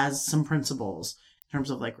that has some principles in terms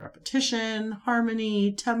of like repetition,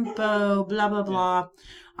 harmony, tempo, blah blah blah.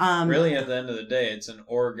 Really, at the end of the day,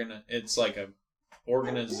 it's like a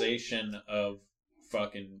organization of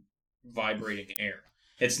fucking vibrating air.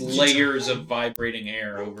 It's layers of vibrating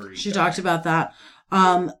air over each She other. talked about that.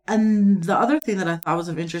 And the other thing that I thought was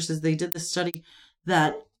of interest is they did this study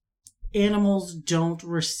that animals don't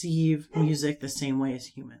receive music the same way as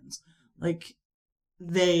humans. Like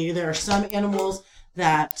there are some animals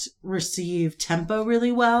that receive tempo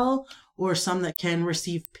really well, or some that can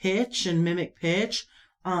receive pitch and mimic pitch.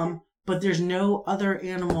 But there's no other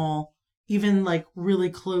animal, even like really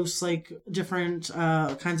close, like different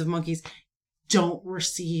kinds of monkeys, don't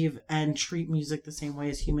receive and treat music the same way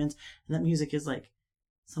as humans. And that music is like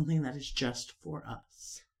something that is just for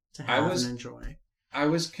us to have and enjoy. I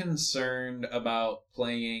was concerned about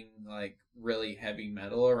playing like really heavy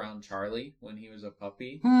metal around Charlie when he was a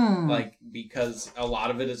puppy. Like, because a lot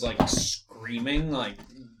of it is like screaming, like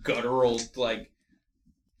guttural, like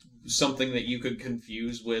something that you could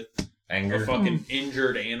confuse with Anger. a fucking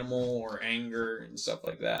injured animal or anger and stuff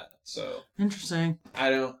like that. So Interesting. I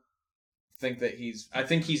don't think that I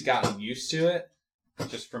think he's gotten used to it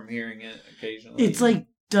just from hearing it occasionally. It's like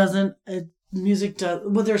music does.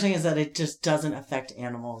 What they're saying is that it just doesn't affect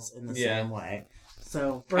animals in the same way.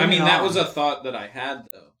 So I mean, that was a thought that I had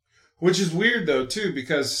though. Which is weird though too,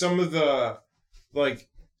 because some of the like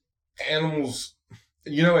animals,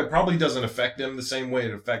 you know, it probably doesn't affect them the same way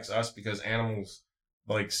it affects us, because animals,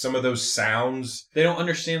 like some of those sounds, they don't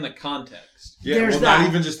understand the context. Yeah, There's well, that. not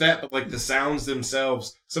even just that, but like the sounds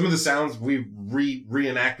themselves. Some of the sounds we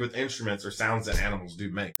reenact with instruments are sounds that animals do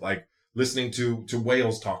make, like listening to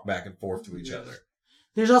whales talk back and forth to each other.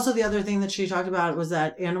 There's also the other thing that she talked about was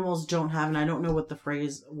that animals don't have, and I don't know what the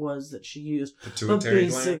phrase was that she used, but Pituitary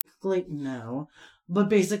gland?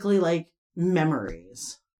 basically like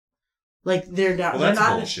memories. Like they're not. Well, that's they're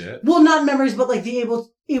not, bullshit. Well, not memories, but like the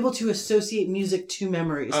able to associate music to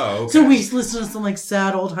memories. Oh, okay. So we listen to some like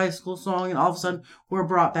sad old high school song, and all of a sudden we're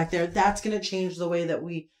brought back there. That's going to change the way that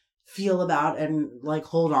we feel about and like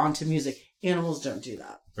hold on to music. Animals don't do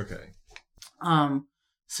that. Okay.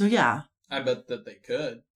 So yeah. I bet that they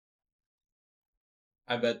could.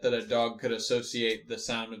 I bet that a dog could associate the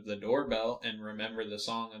sound of the doorbell and remember the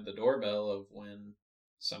song of the doorbell of when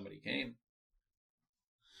somebody came.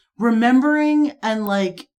 Remembering and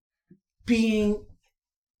like being,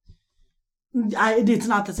 it's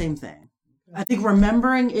not the same thing. I think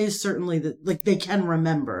remembering is certainly like they can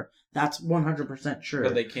remember. That's 100% sure.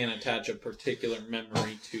 But they can't attach a particular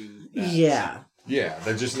memory to that. Yeah. sound. Yeah,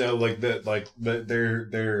 they just know like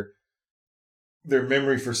their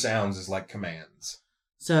memory for sounds is like commands.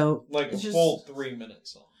 So Like a it's just- full 3-minute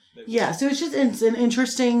song. Yeah, so it's an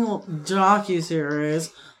interesting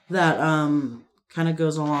docuseries that kind of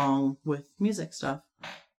goes along with music stuff.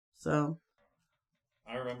 So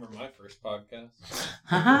I remember my first podcast.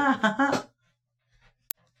 haha.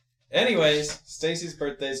 Anyways, Stacy's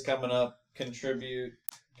birthday's coming up. Contribute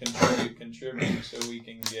so we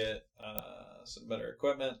can get some better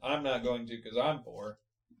equipment. I'm not going to because I'm poor.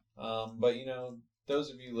 But, you know,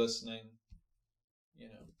 those of you listening, you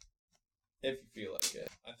know, if you feel like it.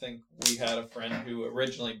 I think we had a friend who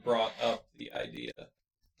originally brought up the idea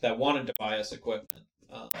that wanted to buy us equipment.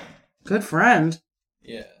 Good friend.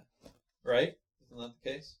 Yeah. Right? Isn't that the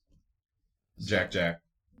case? Jack.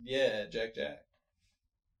 Yeah, Jack.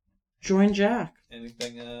 Join Jack.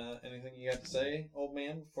 Anything you got to say, old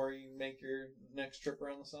man, before you make your next trip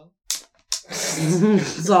around the sun?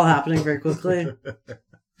 It's all happening very quickly.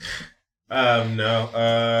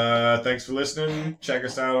 No. Thanks for listening. Check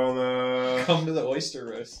us out on the... Come to the oyster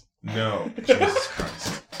roast. No. Jesus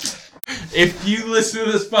Christ. If you listen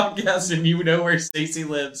to this podcast and you know where Stacy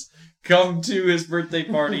lives, come to his birthday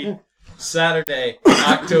party Saturday,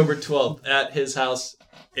 October 12th at his house.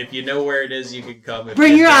 If you know where it is, you can come. If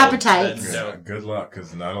Bring you your don't, appetites. then no. Yeah, good luck,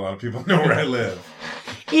 because not a lot of people know where I live.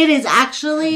 It is actually